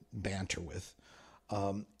to banter with.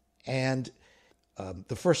 The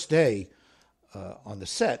first day on the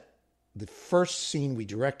set, the first scene we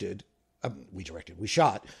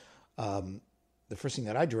shot. The first thing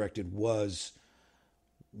that I directed was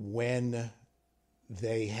when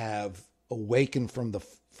they have awakened from the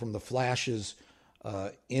flashes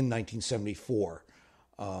in 1974.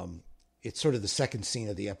 It's sort of the second scene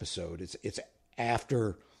of the episode. It's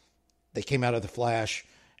after they came out of the flash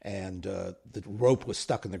and the rope was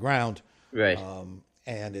stuck in the ground. Right.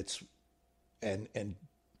 And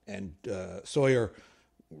Sawyer,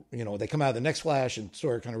 they come out of the next flash and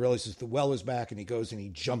Sawyer kind of realizes the well is back and he goes and he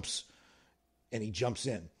jumps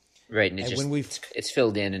in. Right. And it's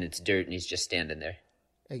filled in and it's dirt and he's just standing there.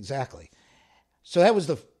 Exactly. So that was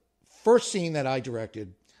the first scene that I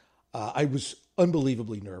directed. I was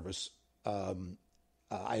unbelievably nervous. And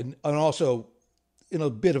also in a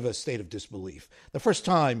bit of a state of disbelief. The first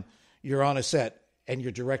time you're on a set and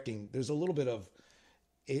you're directing, there's a little bit of,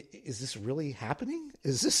 is this really happening?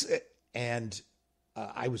 Is this it? And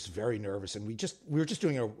I was very nervous, and we were just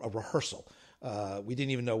doing a rehearsal. We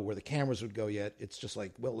didn't even know where the cameras would go yet. It's just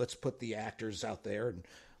like, well, let's put the actors out there and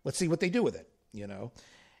let's see what they do with it,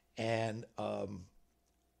 And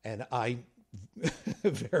I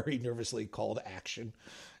very nervously called action,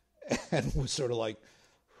 and was sort of like,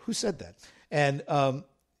 who said that? And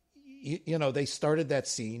they started that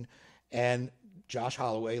scene, and Josh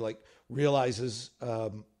Holloway realizes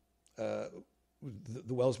the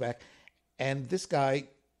well's back, and this guy,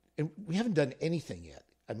 and we haven't done anything yet.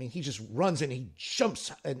 I mean, he just runs and he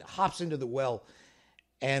jumps and hops into the well,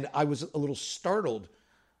 and I was a little startled.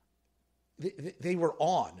 They were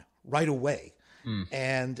on right away,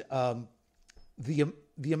 and the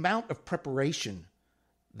amount of preparation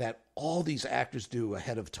that all these actors do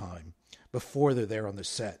ahead of time before they're there on the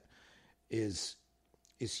set is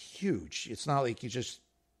huge. It's not like you just,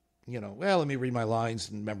 let me read my lines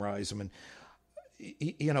and memorize them. And,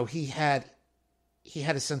 he had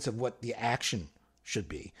a sense of what the action should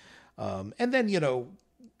be. And then, you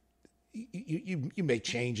make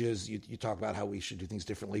changes, you talk about how we should do things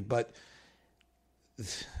differently, but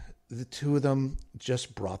the two of them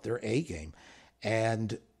just brought their A game.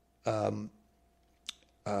 And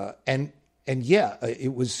it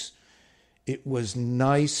was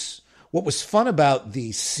nice. What was fun about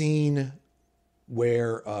the scene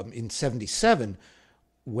where in 77,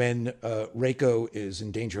 when Reiko is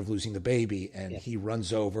in danger of losing the baby and he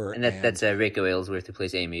runs over. And that's Reiko Aylesworth, who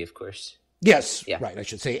plays Amy, of course. Yes, yeah. Right. I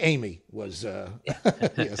should say Amy was,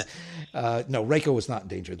 yes. No, Reiko was not in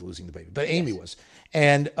danger of losing the baby, but Amy was.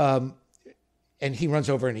 And he runs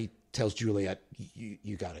over and he tells Juliet,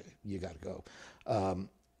 you gotta go.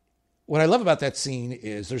 What I love about that scene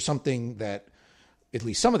is there's something that at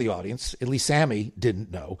least some of the audience, at least Sammy,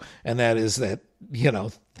 didn't know, and that is that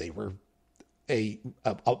they were a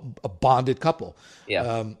bonded couple.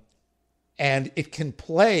 Yeah. And it can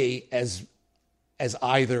play as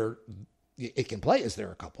either, it can play as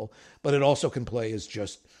they're a couple, but it also can play as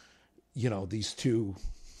just these two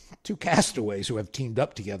castaways who have teamed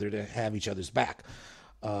up together to have each other's back.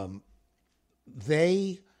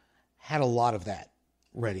 They had a lot of that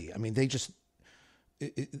ready. I mean,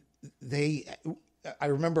 I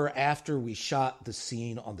remember after we shot the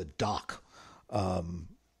scene on the dock,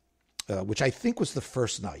 which I think was the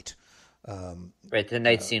first night. Right, the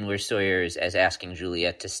night scene where Sawyer is asking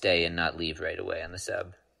Juliet to stay and not leave right away on the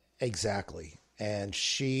sub. Exactly. And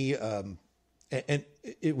she, and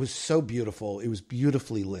it was so beautiful. It was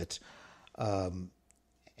beautifully lit.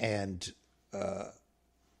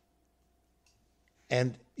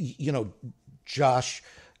 Josh,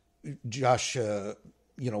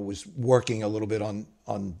 was working a little bit on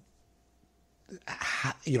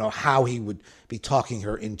how he would be talking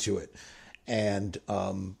her into it. And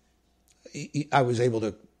I was able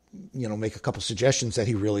to, make a couple suggestions that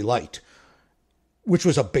he really liked, which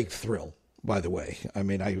was a big thrill, by the way. I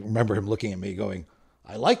mean, I remember him looking at me going,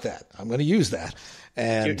 I like that. I'm going to use that.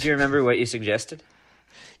 And do you remember what you suggested?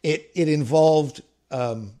 It involved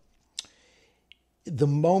the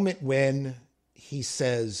moment when he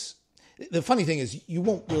says, the funny thing is you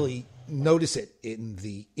won't really notice it in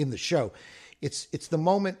the show. It's the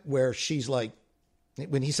moment where she's like,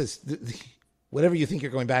 when he says, whatever you think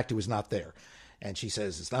you're going back to is not there. And she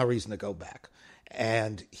says, it's not a reason to go back.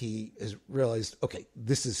 And he has realized, okay,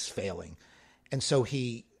 this is failing. And so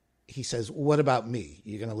he says, what about me?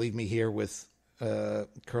 You're going to leave me here with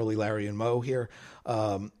Curly, Larry, and Moe here?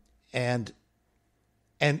 And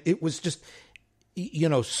it was just,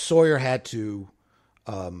 Sawyer had to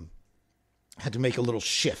make a little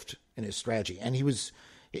shift in his strategy. And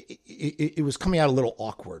it was coming out a little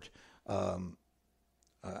awkward.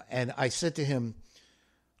 And I said to him,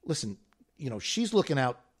 listen, she's looking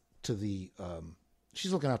out to the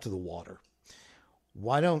water.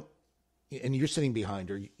 Why don't, and you're sitting behind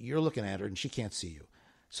her, you're looking at her and she can't see you.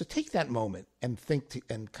 So take that moment and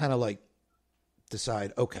and kind of like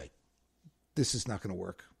decide, okay, this is not going to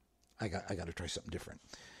work. I got to try something different.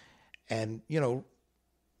 And,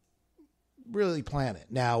 really plan it.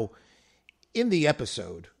 Now, in the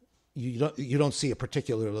episode, you don't see a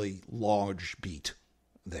particularly large beat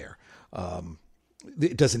there.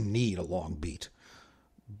 It doesn't need a long beat,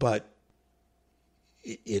 but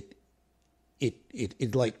it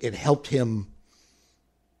helped him.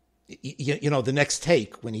 The next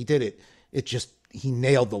take when he did it, he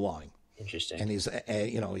nailed the line. Interesting. And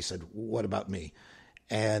he said, "What about me?"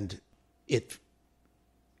 And it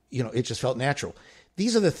just felt natural.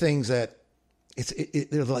 These are the things that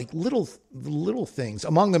they're like little things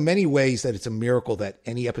among the many ways that it's a miracle that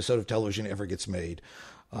any episode of television ever gets made.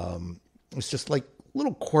 It's just like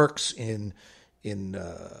little quirks in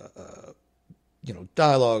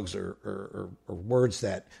dialogues or words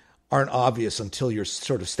that aren't obvious until you're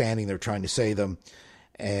sort of standing there trying to say them.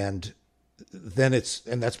 And then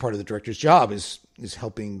that's part of the director's job is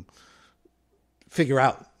helping figure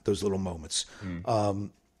out those little moments.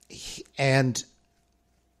 And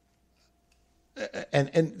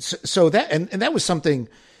so that was something,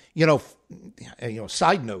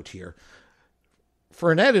 side note here,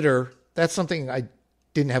 for an editor, that's something I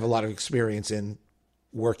didn't have a lot of experience in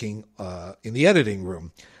working in the editing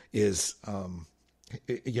room is,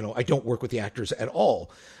 I don't work with the actors at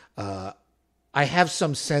all. I have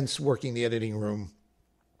some sense working the editing room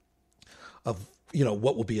of,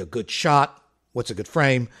 what will be a good shot, what's a good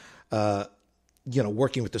frame,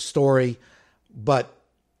 working with the story, but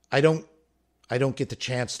I don't get the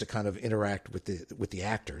chance to kind of interact with the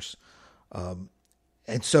actors.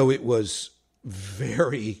 And so it was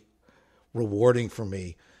very rewarding for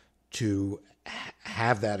me to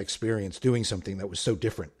have that experience doing something that was so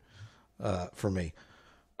different for me.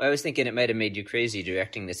 I was thinking it might have made you crazy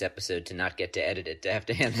directing this episode to not get to edit it, to have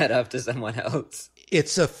to hand that off to someone else.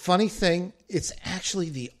 It's a funny thing. It's actually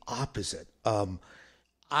the opposite.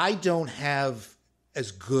 I don't have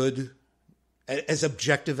as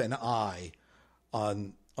objective an eye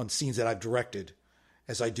on scenes that I've directed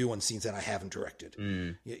as I do on scenes that I haven't directed.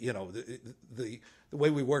 The way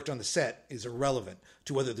we worked on the set is irrelevant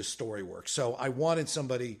to whether the story works. So I wanted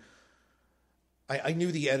somebody. I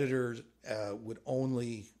knew the editor would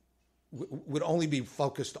only be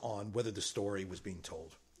focused on whether the story was being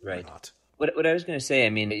told or not. What I was going to say,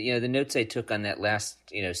 the notes I took on that last,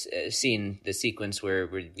 scene, the sequence where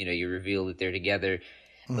you reveal that they're together.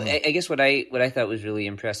 Mm. I guess what I thought was really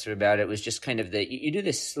impressive about it was just kind of you do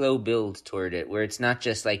this slow build toward it, where it's not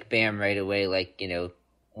just like bam right away, like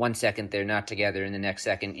 1 second they're not together, and the next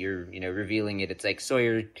second you're revealing it. It's like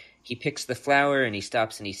Sawyer, he picks the flower and he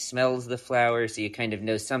stops and he smells the flower, so you kind of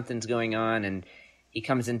know something's going on, and he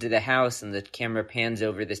comes into the house and the camera pans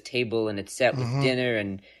over this table and it's set with dinner,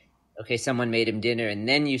 and okay, someone made him dinner, and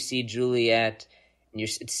then you see Juliet, and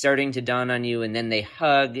it's starting to dawn on you, and then they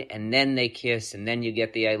hug, and then they kiss, and then you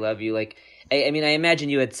get the I love you. Like, I imagine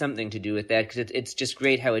you had something to do with that, because it's just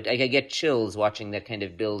great how I get chills watching that kind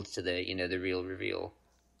of build to the the real reveal.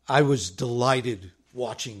 I was delighted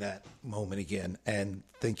watching that moment again and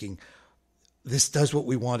thinking, this does what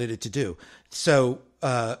we wanted it to do. So,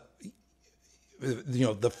 the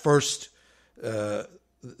first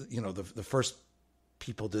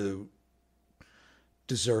people to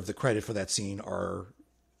deserve the credit for that scene are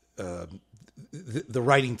the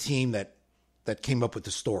writing team that came up with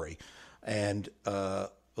the story, and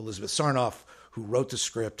Elizabeth Sarnoff, who wrote the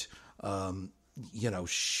script.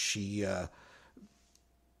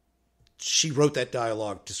 She wrote that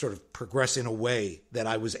dialogue to sort of progress in a way that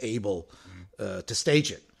I was able to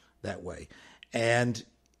stage it that way, and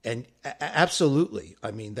absolutely,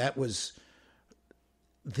 that was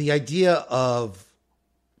the idea of,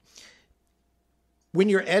 when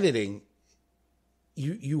you're editing,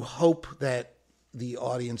 you hope that the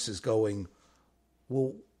audience is going,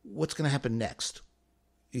 well, what's going to happen next?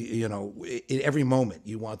 In every moment,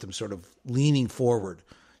 you want them sort of leaning forward,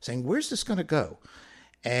 saying, where's this going to go?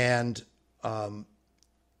 And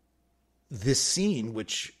this scene,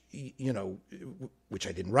 which I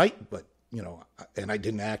didn't write, but, and I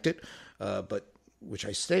didn't act it, but which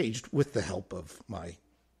I staged with the help of my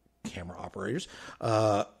camera operators,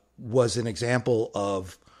 was an example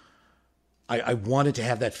of, I wanted to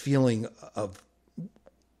have that feeling of,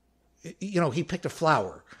 he picked a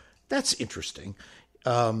flower. That's interesting.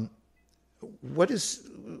 That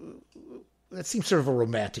seems sort of a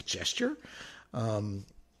romantic gesture.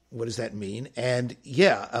 what does that mean? And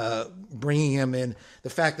bringing him in, the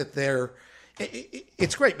fact that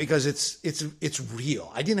it's great because it's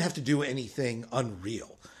real. I didn't have to do anything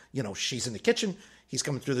unreal. She's in the kitchen, he's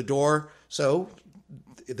coming through the door, so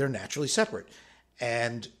they're naturally separate.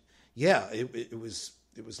 And it was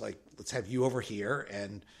like, let's have you over here,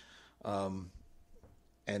 and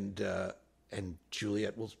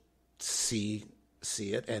Juliet will see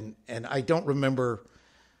it. And I don't remember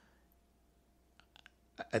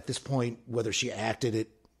at this point whether she acted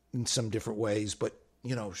it in some different ways, but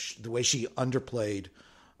the way she underplayed,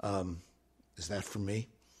 is that for me?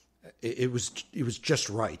 It was just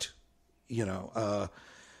right, for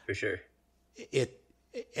sure.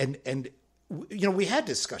 We had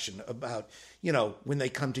discussion about, when they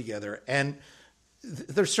come together, and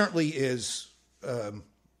there certainly is,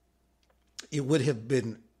 it would have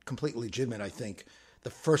been completely legitimate, I think,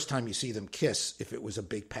 the first time you see them kiss, if it was a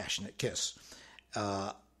big passionate kiss.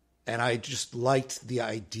 And I just liked the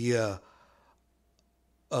idea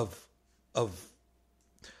of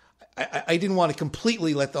I didn't want to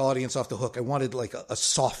completely let the audience off the hook. I wanted like a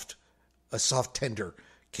soft, tender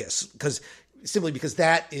kiss, because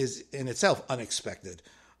that is in itself unexpected.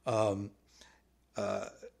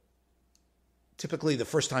 Typically, the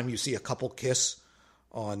first time you see a couple kiss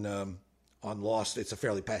on Lost, it's a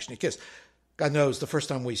fairly passionate kiss. God knows the first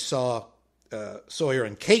time we saw Sawyer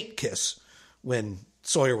and Kate kiss, when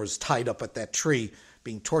Sawyer was tied up at that tree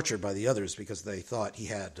being tortured by the others because they thought he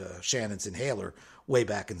had Shannon's inhaler way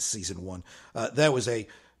back in season 1. That was a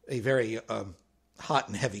very hot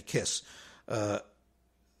and heavy kiss.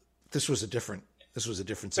 This was a different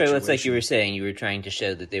situation. Right, well, it's like you were saying, you were trying to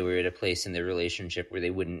show that they were at a place in their relationship where they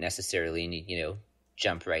wouldn't necessarily need,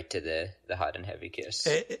 jump right to the hot and heavy kiss.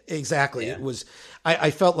 Exactly. Yeah. It was,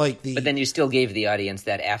 I felt like but then you still gave the audience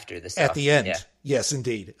that after the soft, at the end. Yeah. Yes,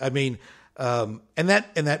 indeed. I mean, and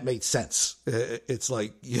that made sense. It's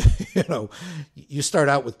like, you start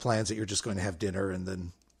out with plans that you're just going to have dinner, and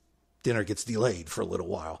then dinner gets delayed for a little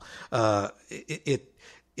while.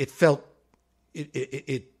 It felt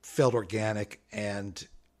organic, and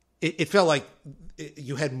it felt like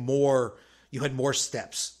you had more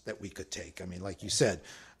steps that we could take. I mean, like you said,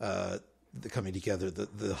 the coming together,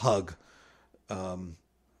 the hug, and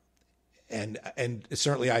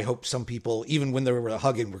certainly I hope some people, even when they were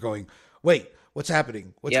hugging, were going, wait, what's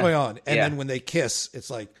happening? What's going on? And then when they kiss,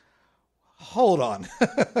 it's like, hold on.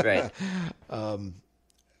 Right.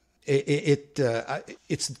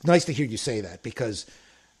 It's nice to hear you say that, because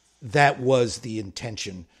that was the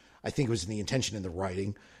intention. I think it was the intention in the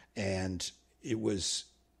writing, and it was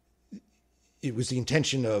the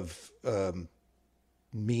intention of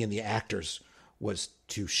me and the actors, was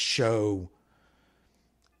to show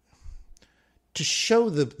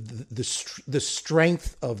the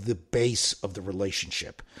strength of the base of the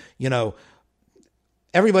relationship.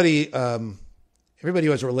 Everybody who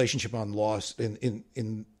has a relationship on Lost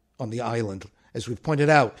on the island, as we've pointed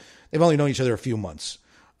out, they've only known each other a few months.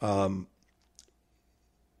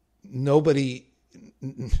 Nobody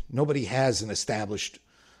has an established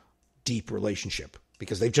deep relationship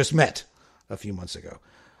because they've just met a few months ago.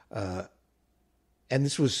 And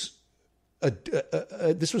this was a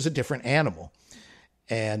different animal.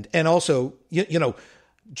 And also,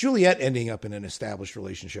 Juliet ending up in an established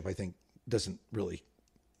relationship, I think, doesn't really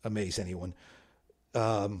amaze anyone.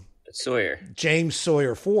 Sawyer. James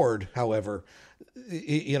Sawyer Ford, however,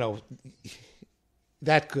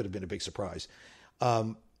 that could have been a big surprise.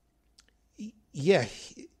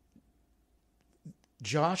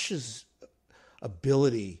 Josh's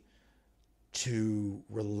ability to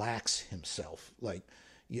relax himself, like,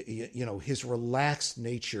 his relaxed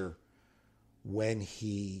nature when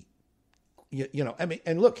he,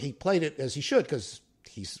 and look, he played it as he should, because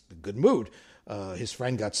he's in a good mood. His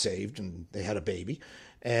friend got saved and they had a baby.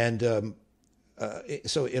 And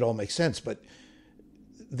so it all makes sense. But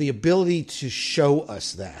the ability to show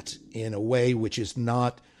us that in a way which is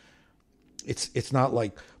not, it's not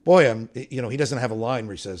like, boy, he doesn't have a line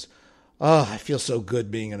where he says, oh, I feel so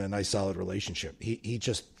good being in a nice, solid relationship. He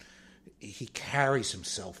carries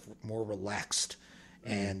himself more relaxed.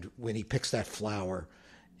 And when he picks that flower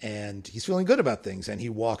and he's feeling good about things and he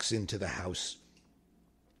walks into the house,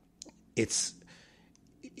 it's,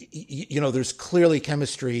 there's clearly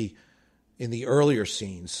chemistry in the earlier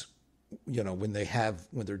scenes, when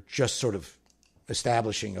they're just sort of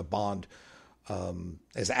establishing a bond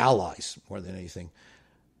as allies more than anything.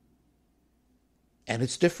 And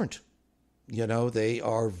it's different. They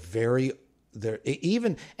are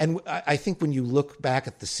and I think when you look back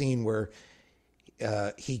at the scene where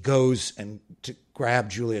he goes and to grab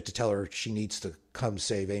Juliet to tell her she needs to come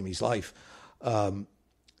save Amy's life,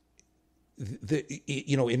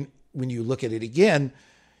 when you look at it again,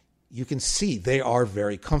 you can see they are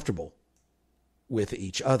very comfortable with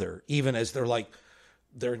each other, even as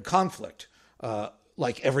they're in conflict.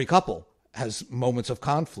 Like every couple has moments of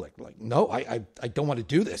conflict. Like, no, I don't want to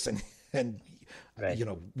do this, and right.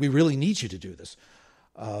 We really need you to do this.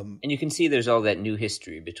 And you can see there's all that new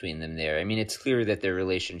history between them there. I mean, it's clear that their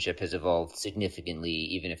relationship has evolved significantly,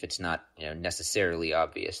 even if it's not necessarily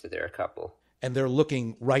obvious that they're a couple. And they're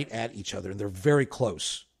looking right at each other, and they're very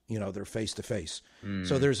close. They're face to face.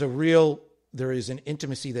 So there is an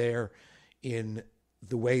intimacy there in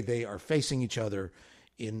the way they are facing each other,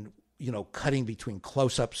 in cutting between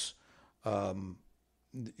close-ups.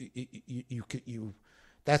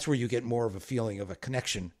 That's where you get more of a feeling of a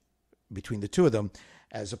connection between the two of them,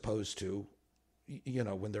 as opposed to,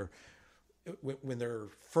 when they're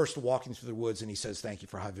first walking through the woods and he says, "Thank you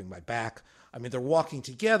for having my back." I mean, they're walking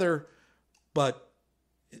together, but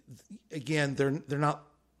again, they're not.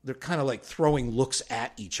 They're kind of like throwing looks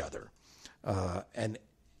at each other, and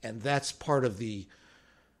that's part of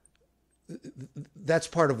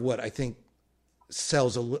what I think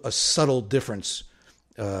sells a subtle difference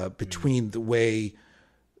between the way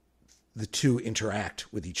the two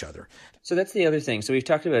interact with each other. So that's the other thing. So we've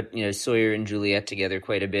talked about Sawyer and Juliet together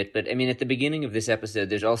quite a bit, but I mean, at the beginning of this episode,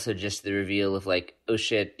 there's also just the reveal of oh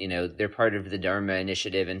shit, they're part of the Dharma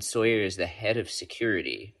Initiative, and Sawyer is the head of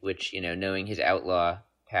security, which knowing his outlaw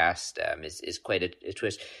past is quite a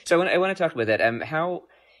twist. So I want to talk about that. How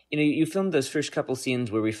you filmed those first couple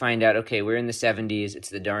scenes where we find out, okay, we're in the 70s, it's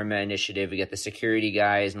the Dharma Initiative, we got the security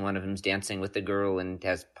guys, and one of them's dancing with the girl and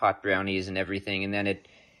has pot brownies and everything, and then it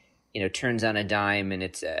turns on a dime, and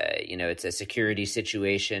it's a security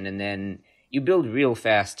situation, and then you build real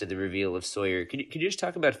fast to the reveal of Sawyer. Could you just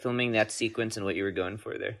talk about filming that sequence and what you were going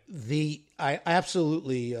for there? I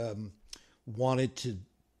absolutely wanted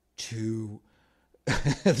to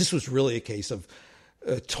this was really a case of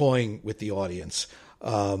toying with the audience.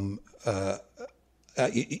 I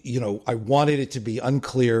wanted it to be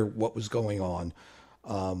unclear what was going on.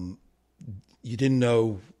 You didn't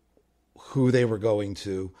know who they were going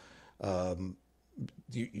to.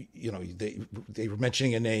 They were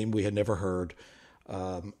mentioning a name we had never heard.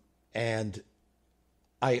 And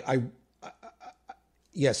I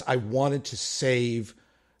wanted to save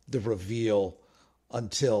the reveal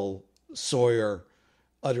until Sawyer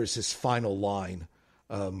utters his final line,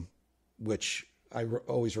 which I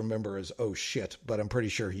always remember as "oh shit," but I'm pretty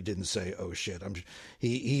sure he didn't say "oh shit." Did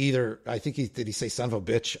he say "son of a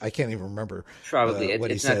bitch"? I can't even remember. Probably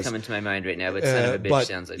it's not coming to my mind right now, but "son of a bitch"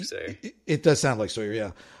 sounds like Sawyer. It does sound like Sawyer,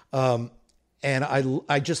 yeah. And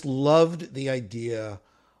I just loved the idea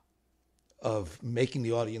of making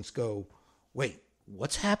the audience go, "Wait,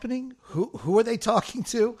 what's happening? Who are they talking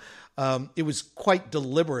to?" It was quite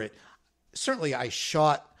deliberate. Certainly, I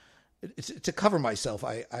shot to cover myself.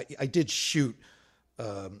 I did shoot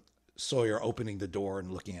Sawyer opening the door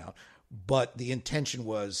and looking out, but the intention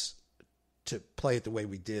was to play it the way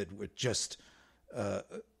we did, with just on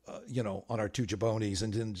our two jabonis,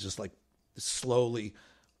 and then just like slowly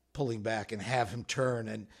pulling back and have him turn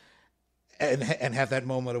and have that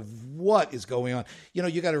moment of what is going on.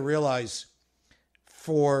 You got to realize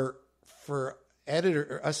for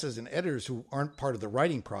us as editors who aren't part of the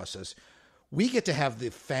writing process, we get to have the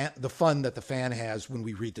fun that the fan has when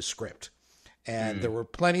we read the script. And there were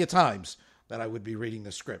plenty of times that I would be reading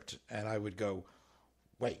the script and I would go,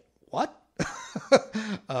 "Wait, what?"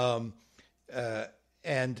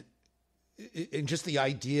 And just the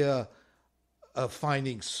idea of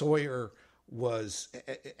finding Sawyer was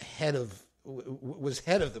head of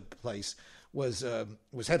the place, was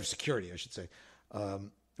head of security, I should say.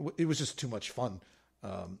 It was just too much fun.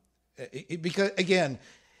 Because again,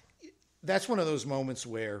 that's one of those moments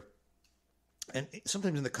where, and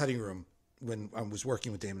sometimes in the cutting room, when I was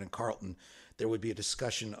working with Damon and Carlton, there would be a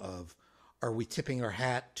discussion of, are we tipping our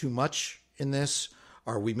hat too much in this?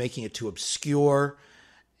 Are we making it too obscure?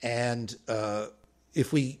 And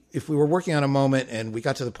if we were working on a moment and we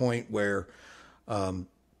got to the point where,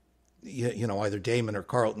 either Damon or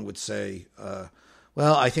Carlton would say,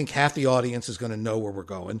 well, I think half the audience is going to know where we're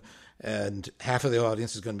going, and half of the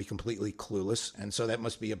audience is going to be completely clueless, and so that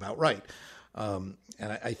must be about right. And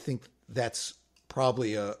I think that's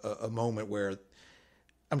probably a moment where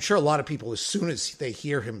I'm sure a lot of people, as soon as they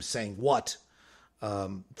hear him saying "what"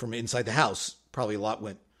 from inside the house, probably a lot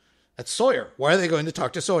went, "That's Sawyer. Why are they going to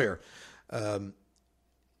talk to Sawyer?" And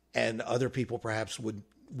other people perhaps wouldn't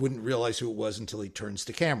realize who it was until he turns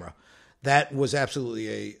to camera. That was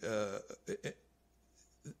absolutely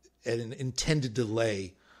an intended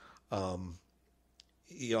delay, on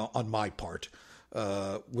my part,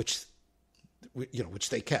 which which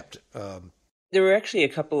they kept. There were actually a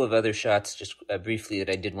couple of other shots, just briefly, that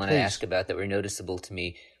I did want to Please. ask about that were noticeable to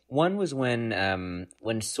me. One was when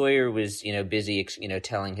Sawyer was, busy,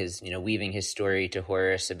 telling his, weaving his story to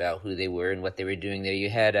Horace about who they were and what they were doing there. You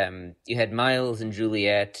had Miles and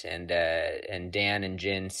Juliet and Dan and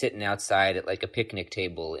Jin sitting outside at like a picnic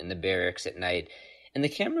table in the barracks at night, and the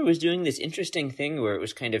camera was doing this interesting thing where it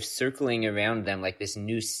was kind of circling around them like this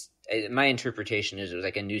noose. My interpretation is it was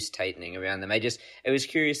like a noose tightening around them. I was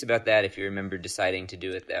curious about that. If you remember deciding to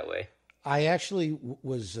do it that way. I actually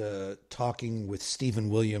was talking with Stephen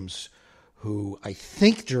Williams, who I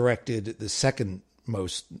think directed the second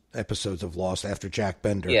most episodes of Lost after Jack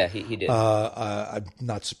Bender. Yeah, he did. I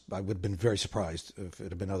would have been very surprised if it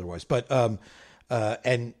had been otherwise. But he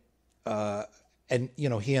and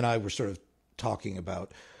I were sort of talking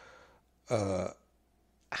about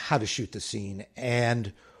how to shoot the scene,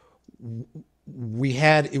 and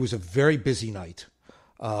it was a very busy night.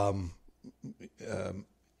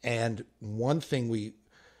 And one thing we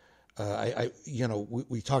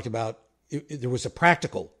talked about, there was a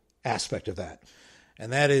practical aspect of that.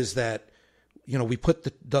 And that is that, we put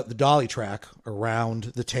the dolly track around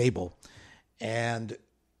the table, and,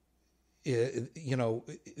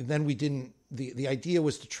 then we didn't, the idea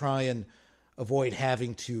was to try and avoid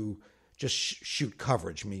having to just shoot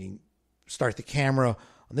coverage, meaning start the camera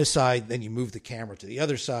on this side, then you move the camera to the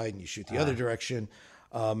other side and you shoot the other direction.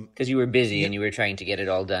 Because you were busy and you were trying to get it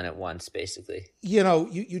all done at once, basically.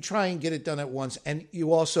 You try and get it done at once, and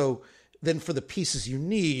you also then for the pieces you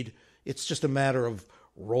need, it's just a matter of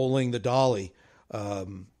rolling the dolly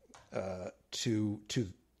to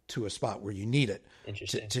a spot where you need it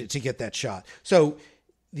to get that shot. So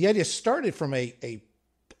the idea started from a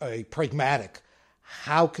pragmatic.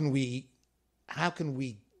 How can we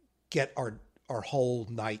get our whole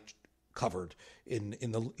night covered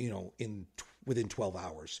within 12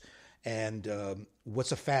 hours, and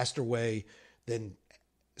what's a faster way than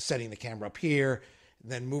setting the camera up here,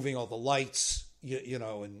 then moving all the lights,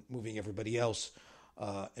 and moving everybody else,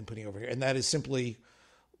 and putting it over here. And that is simply,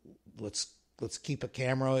 let's keep a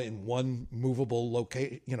camera in one movable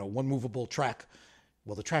one movable track.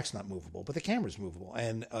 Well, the track's not movable, but the camera's movable,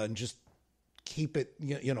 and just keep it,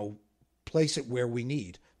 place it where we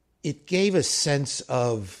need. It gave a sense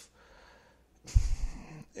of,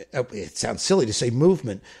 it sounds silly to say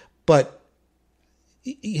movement, but,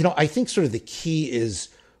 I think sort of the key is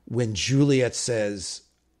when Juliet says,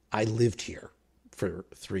 I lived here for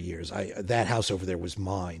 3 years. That house over there was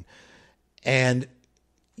mine. And,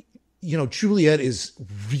 Juliet is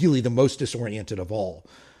really the most disoriented of all,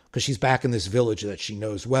 because she's back in this village that she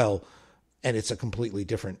knows well, and it's a completely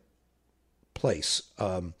different place.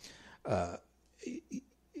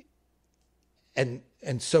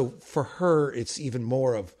 And so for her, it's even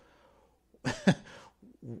more of,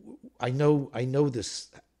 I know this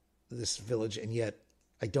village, and yet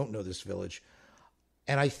I don't know this village.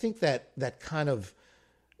 And I think that kind of,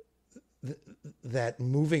 that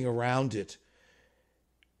moving around it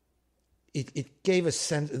gave a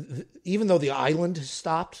sense, even though the island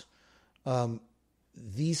stopped,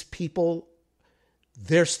 these people,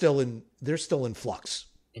 they're still in flux.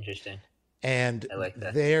 Interesting. And I like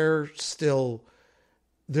that. they're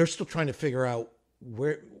still trying to figure out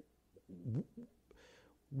where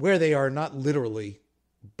they are, not literally,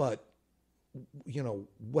 but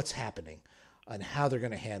what's happening and how they're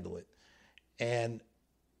going to handle it. And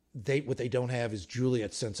what they don't have is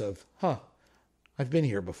Juliet's sense of, I've been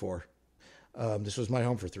here before. This was my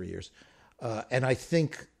home for 3 years. And I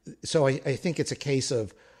think it's a case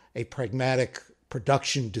of a pragmatic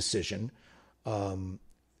production decision,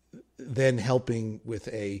 then helping with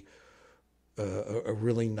a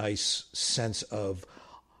really nice sense of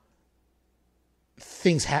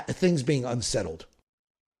things being unsettled.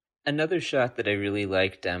 Another shot that I really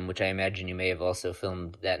liked, which I imagine you may have also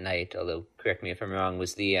filmed that night, although correct me if I'm wrong,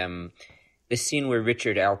 was the scene where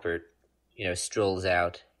Richard Alpert, strolls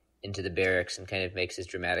out into the barracks and kind of makes his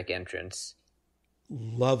dramatic entrance.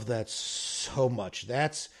 Love that so much.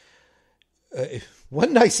 That's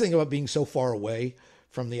one nice thing about being so far away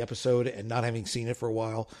from the episode and not having seen it for a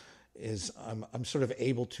while is I'm sort of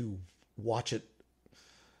able to watch it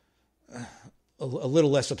a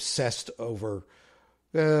little less obsessed over,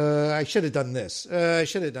 I should have done this. I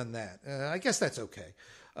should have done that. I guess that's okay.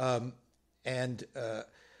 And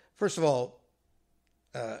first of all,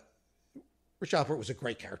 Rich Alpert was a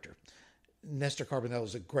great character. Nestor Carbonell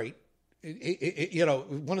was a great,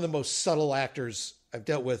 one of the most subtle actors I've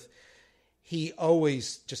dealt with. He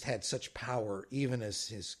always just had such power, even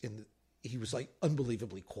as he was like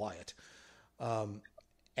unbelievably quiet.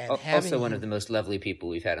 And also one of the most lovely people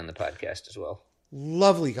we've had on the podcast as well.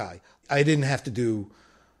 Lovely guy. I didn't have to do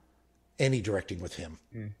any directing with him,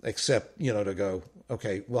 except, to go,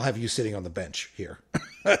 okay, we'll have you sitting on the bench here.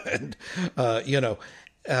 And,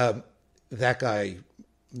 that guy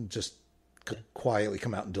just could quietly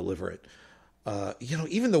come out and deliver it.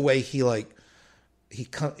 Even the way he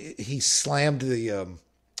slammed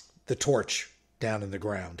the torch down in the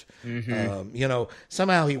ground. Mm-hmm.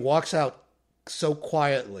 Somehow he walks out so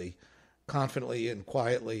quietly, confidently and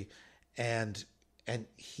quietly, and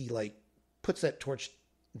he puts that torch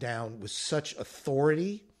down with such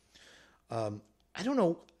authority. I don't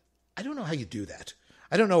know how you do that.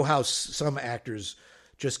 I don't know how some actors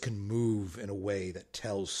just can move in a way that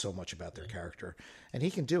tells so much about their character, and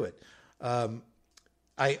he can do it.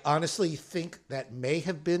 I honestly think that may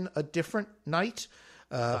have been a different night.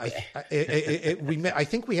 Okay. I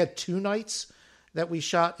think we had 2 nights that we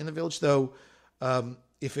shot in the village, though.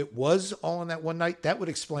 If it was all on that one night, that would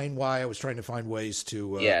explain why I was trying to find ways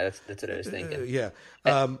to. That's what I was thinking.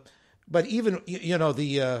 But even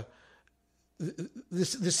the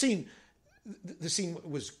scene. The scene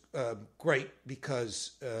was great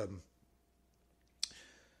because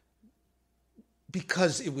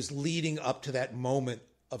it was leading up to that moment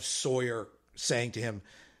of Sawyer saying to him,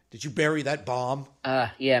 "Did you bury that bomb?"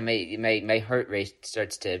 My heart rate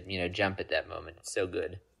starts to jump at that moment. It's so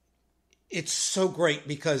good. It's so great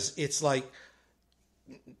because it's like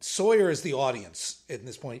Sawyer is the audience at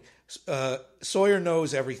this point. Sawyer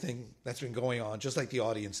knows everything that's been going on, just like the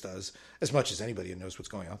audience does, as much as anybody knows what's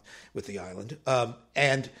going on with the island.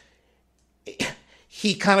 And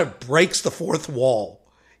he kind of breaks the fourth wall.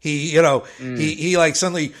 He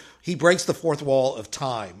suddenly he breaks the fourth wall of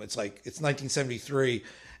time. It's like it's 1973,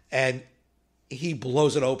 and he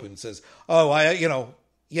blows it open and says,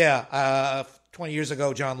 20 years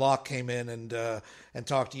ago, John Locke came in and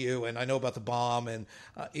talked to you, and I know about the bomb, and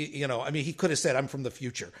he could have said, "I'm from the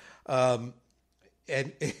future," and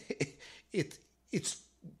it's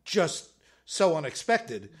just so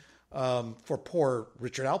unexpected for poor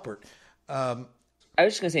Richard Alpert. I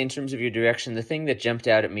was just going to say, in terms of your direction, the thing that jumped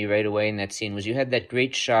out at me right away in that scene was you had that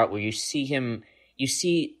great shot where you see him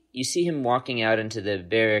walking out into the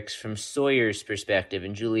barracks from Sawyer's perspective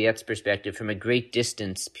and Juliet's perspective from a great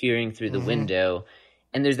distance, peering through the window.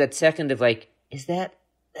 And there's that second of is that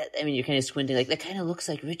you're kind of squinting, that kind of looks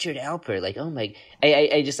like Richard Alpert. Oh my,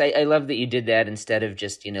 I love that you did that instead of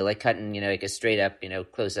just, cutting, a straight up,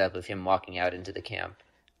 close up of him walking out into the camp.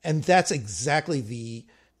 And that's exactly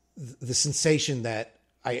the sensation that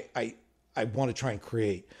I want to try and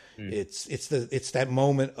create. It's that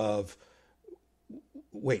moment of,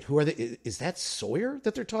 wait, who are they? Is that Sawyer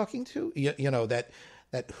that they're talking to?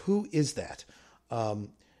 That who is that?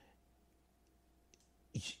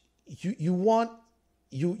 You want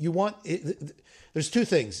it, there's 2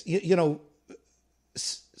 things.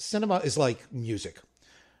 Cinema is like music.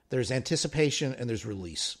 There's anticipation and there's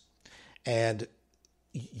release. And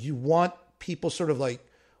you want people sort of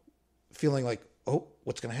feeling oh,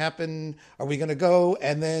 what's going to happen? Are we going to go?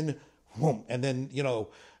 And then, boom, and then,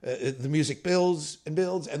 the music builds and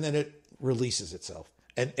builds, and then it releases itself.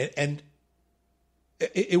 And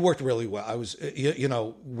it worked really well. I was,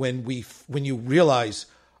 when you realize,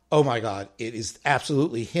 oh my God, it is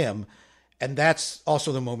absolutely him. And that's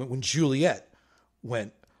also the moment when Juliet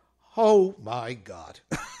went, oh my God.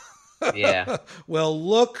 Yeah. Well,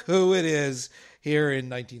 look who it is here in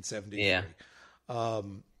 1973. Yeah.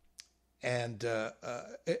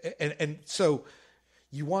 And so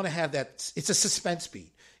you want to have that. It's a suspense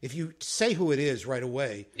beat. If you say who it is right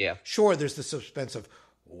away, sure, there's the suspense of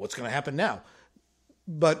what's going to happen now.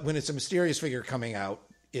 But when it's a mysterious figure coming out,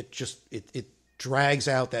 it drags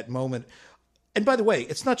out that moment. And by the way,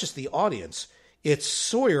 it's not just the audience. It's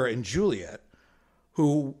Sawyer and Juliet,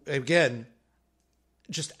 who, again,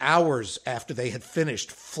 just hours after they had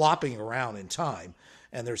finished flopping around in time,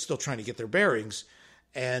 and they're still trying to get their bearings,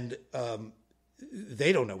 and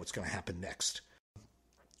they don't know what's going to happen next.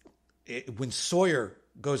 When Sawyer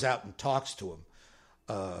goes out and talks to him,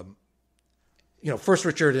 first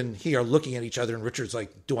Richard and he are looking at each other, and Richard's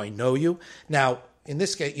like, do I know you? Now, in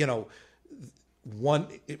this case,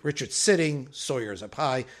 Richard's sitting, Sawyer's up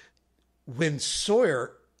high. When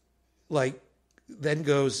Sawyer, then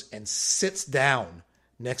goes and sits down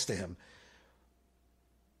next to him,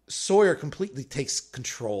 Sawyer completely takes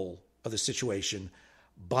control of the situation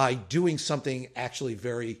by doing something actually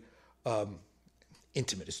very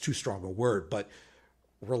intimate. It's too strong a word, but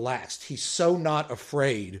relaxed. He's so not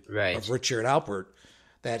afraid of Richard Alpert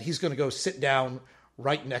that he's going to go sit down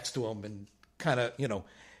right next to him and kind of,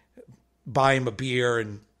 buy him a beer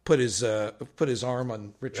and put his arm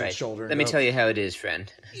on Richard's shoulder. Let me tell you how it is,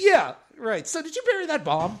 friend. Yeah, right. So did you bury that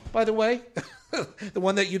bomb, by the way? The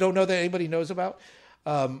one that you don't know that anybody knows about?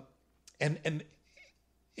 And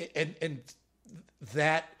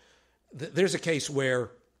that there's a case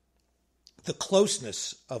where the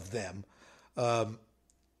closeness of them,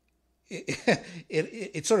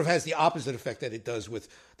 it sort of has the opposite effect that it does with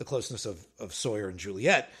the closeness of Sawyer and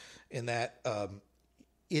Juliet, in that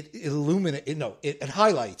it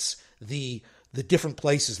highlights the different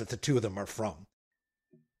places that the two of them are from.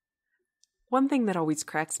 One thing that always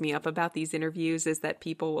cracks me up about these interviews is that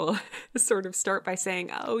people will sort of start by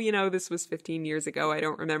saying, oh, this was 15 years ago. I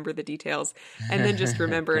don't remember the details. And then just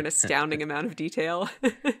remember an astounding amount of detail.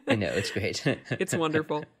 I know, it's great. It's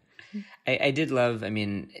wonderful. I did love,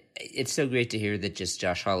 it's so great to hear that just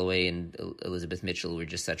Josh Holloway and Elizabeth Mitchell were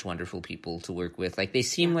just such wonderful people to work with. Like, they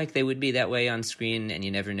seem like they would be that way on screen, and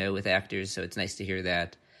you never know with actors, so it's nice to hear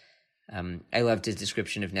that. I loved his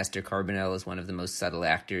description of Nestor Carbonell as one of the most subtle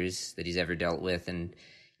actors that he's ever dealt with, and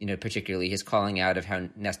particularly his calling out of how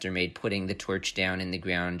Nestor made putting the torch down in the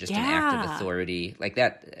ground just an act of authority. Like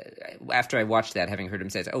that, after I watched that, having heard him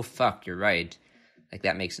say, oh, fuck, you're right, like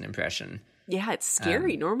that makes an impression. Yeah, it's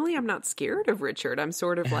scary. Normally I'm not scared of Richard. I'm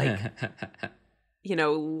sort of like,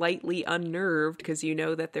 lightly unnerved because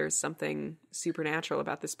that there's something supernatural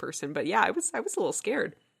about this person. But yeah, I was a little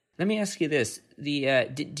scared. Let me ask you this. Do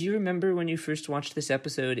you remember when you first watched this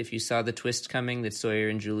episode, if you saw the twist coming that Sawyer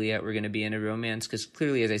and Juliet were going to be in a romance? Because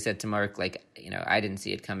clearly, as I said to Mark, I didn't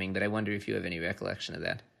see it coming, but I wonder if you have any recollection of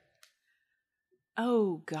that.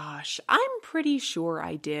 Oh, gosh. I'm pretty sure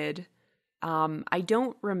I did. I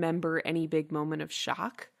don't remember any big moment of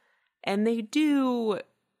shock. And they do,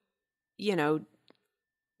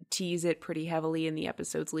 tease it pretty heavily in the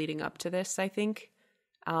episodes leading up to this, I think.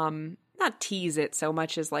 Not tease it so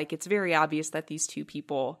much as it's very obvious that these two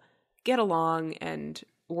people get along and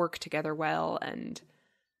work together well. And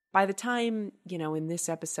by the time, in this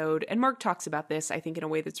episode, and Mark talks about this, I think in a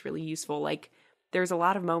way that's really useful, there's a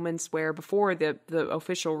lot of moments where before the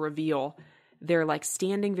official reveal, they're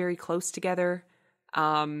standing very close together,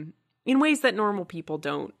 in ways that normal people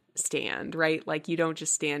don't stand, right? You don't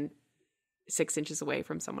just stand 6 inches away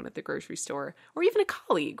from someone at the grocery store, or even a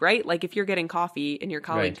colleague, right? If you're getting coffee and your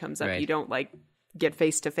colleague comes up, you don't get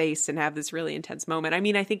face to face and have this really intense moment.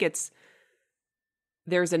 I think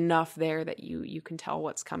there's enough there that you can tell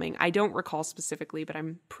what's coming. I don't recall specifically, but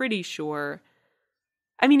I'm pretty sure.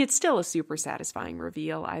 It's still a super satisfying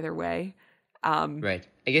reveal either way. Right.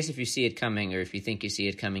 I guess if you see it coming, or if you think you see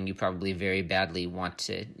it coming, you probably very badly want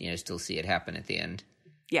to, still see it happen at the end.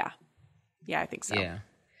 Yeah. Yeah, I think so. Yeah.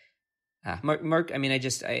 Mark, I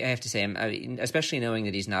have to say, especially knowing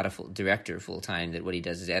that he's not a director full-time, that what he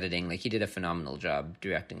does is editing, he did a phenomenal job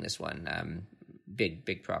directing this one.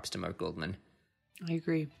 Big props to Mark Goldman. I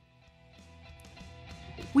agree.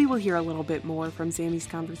 We will hear a little bit more from Sammy's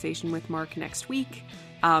conversation with Mark next week.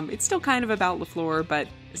 It's still kind of about LaFleur, but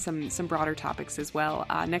some broader topics as well.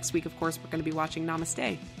 Next week, of course, we're going to be watching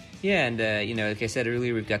Namaste. Yeah, and, like I said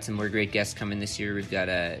earlier, we've got some more great guests coming this year. We've got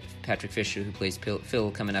Patrick Fisher, who plays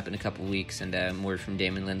Phil, coming up in a couple weeks, and more from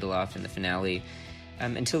Damon Lindelof in the finale.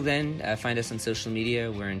 Until then, find us on social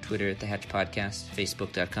media. We're on Twitter at The Hatch Podcast,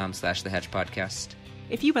 Facebook.com/The Hatch Podcast.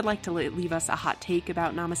 If you would like to leave us a hot take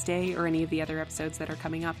about Namaste or any of the other episodes that are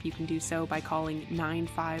coming up, you can do so by calling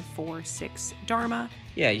 9546-DHARMA.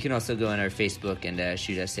 Yeah, you can also go on our Facebook and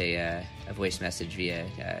shoot us a voice message via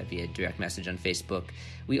direct message on Facebook.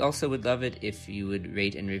 We also would love it if you would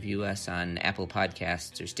rate and review us on Apple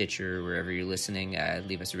Podcasts or Stitcher, or wherever you're listening.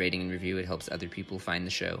 Leave us a rating and review. It helps other people find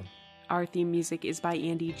the show. Our theme music is by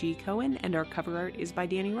Andy G. Cohen, and our cover art is by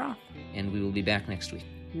Danny Roth. And we will be back next week.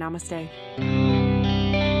 Namaste.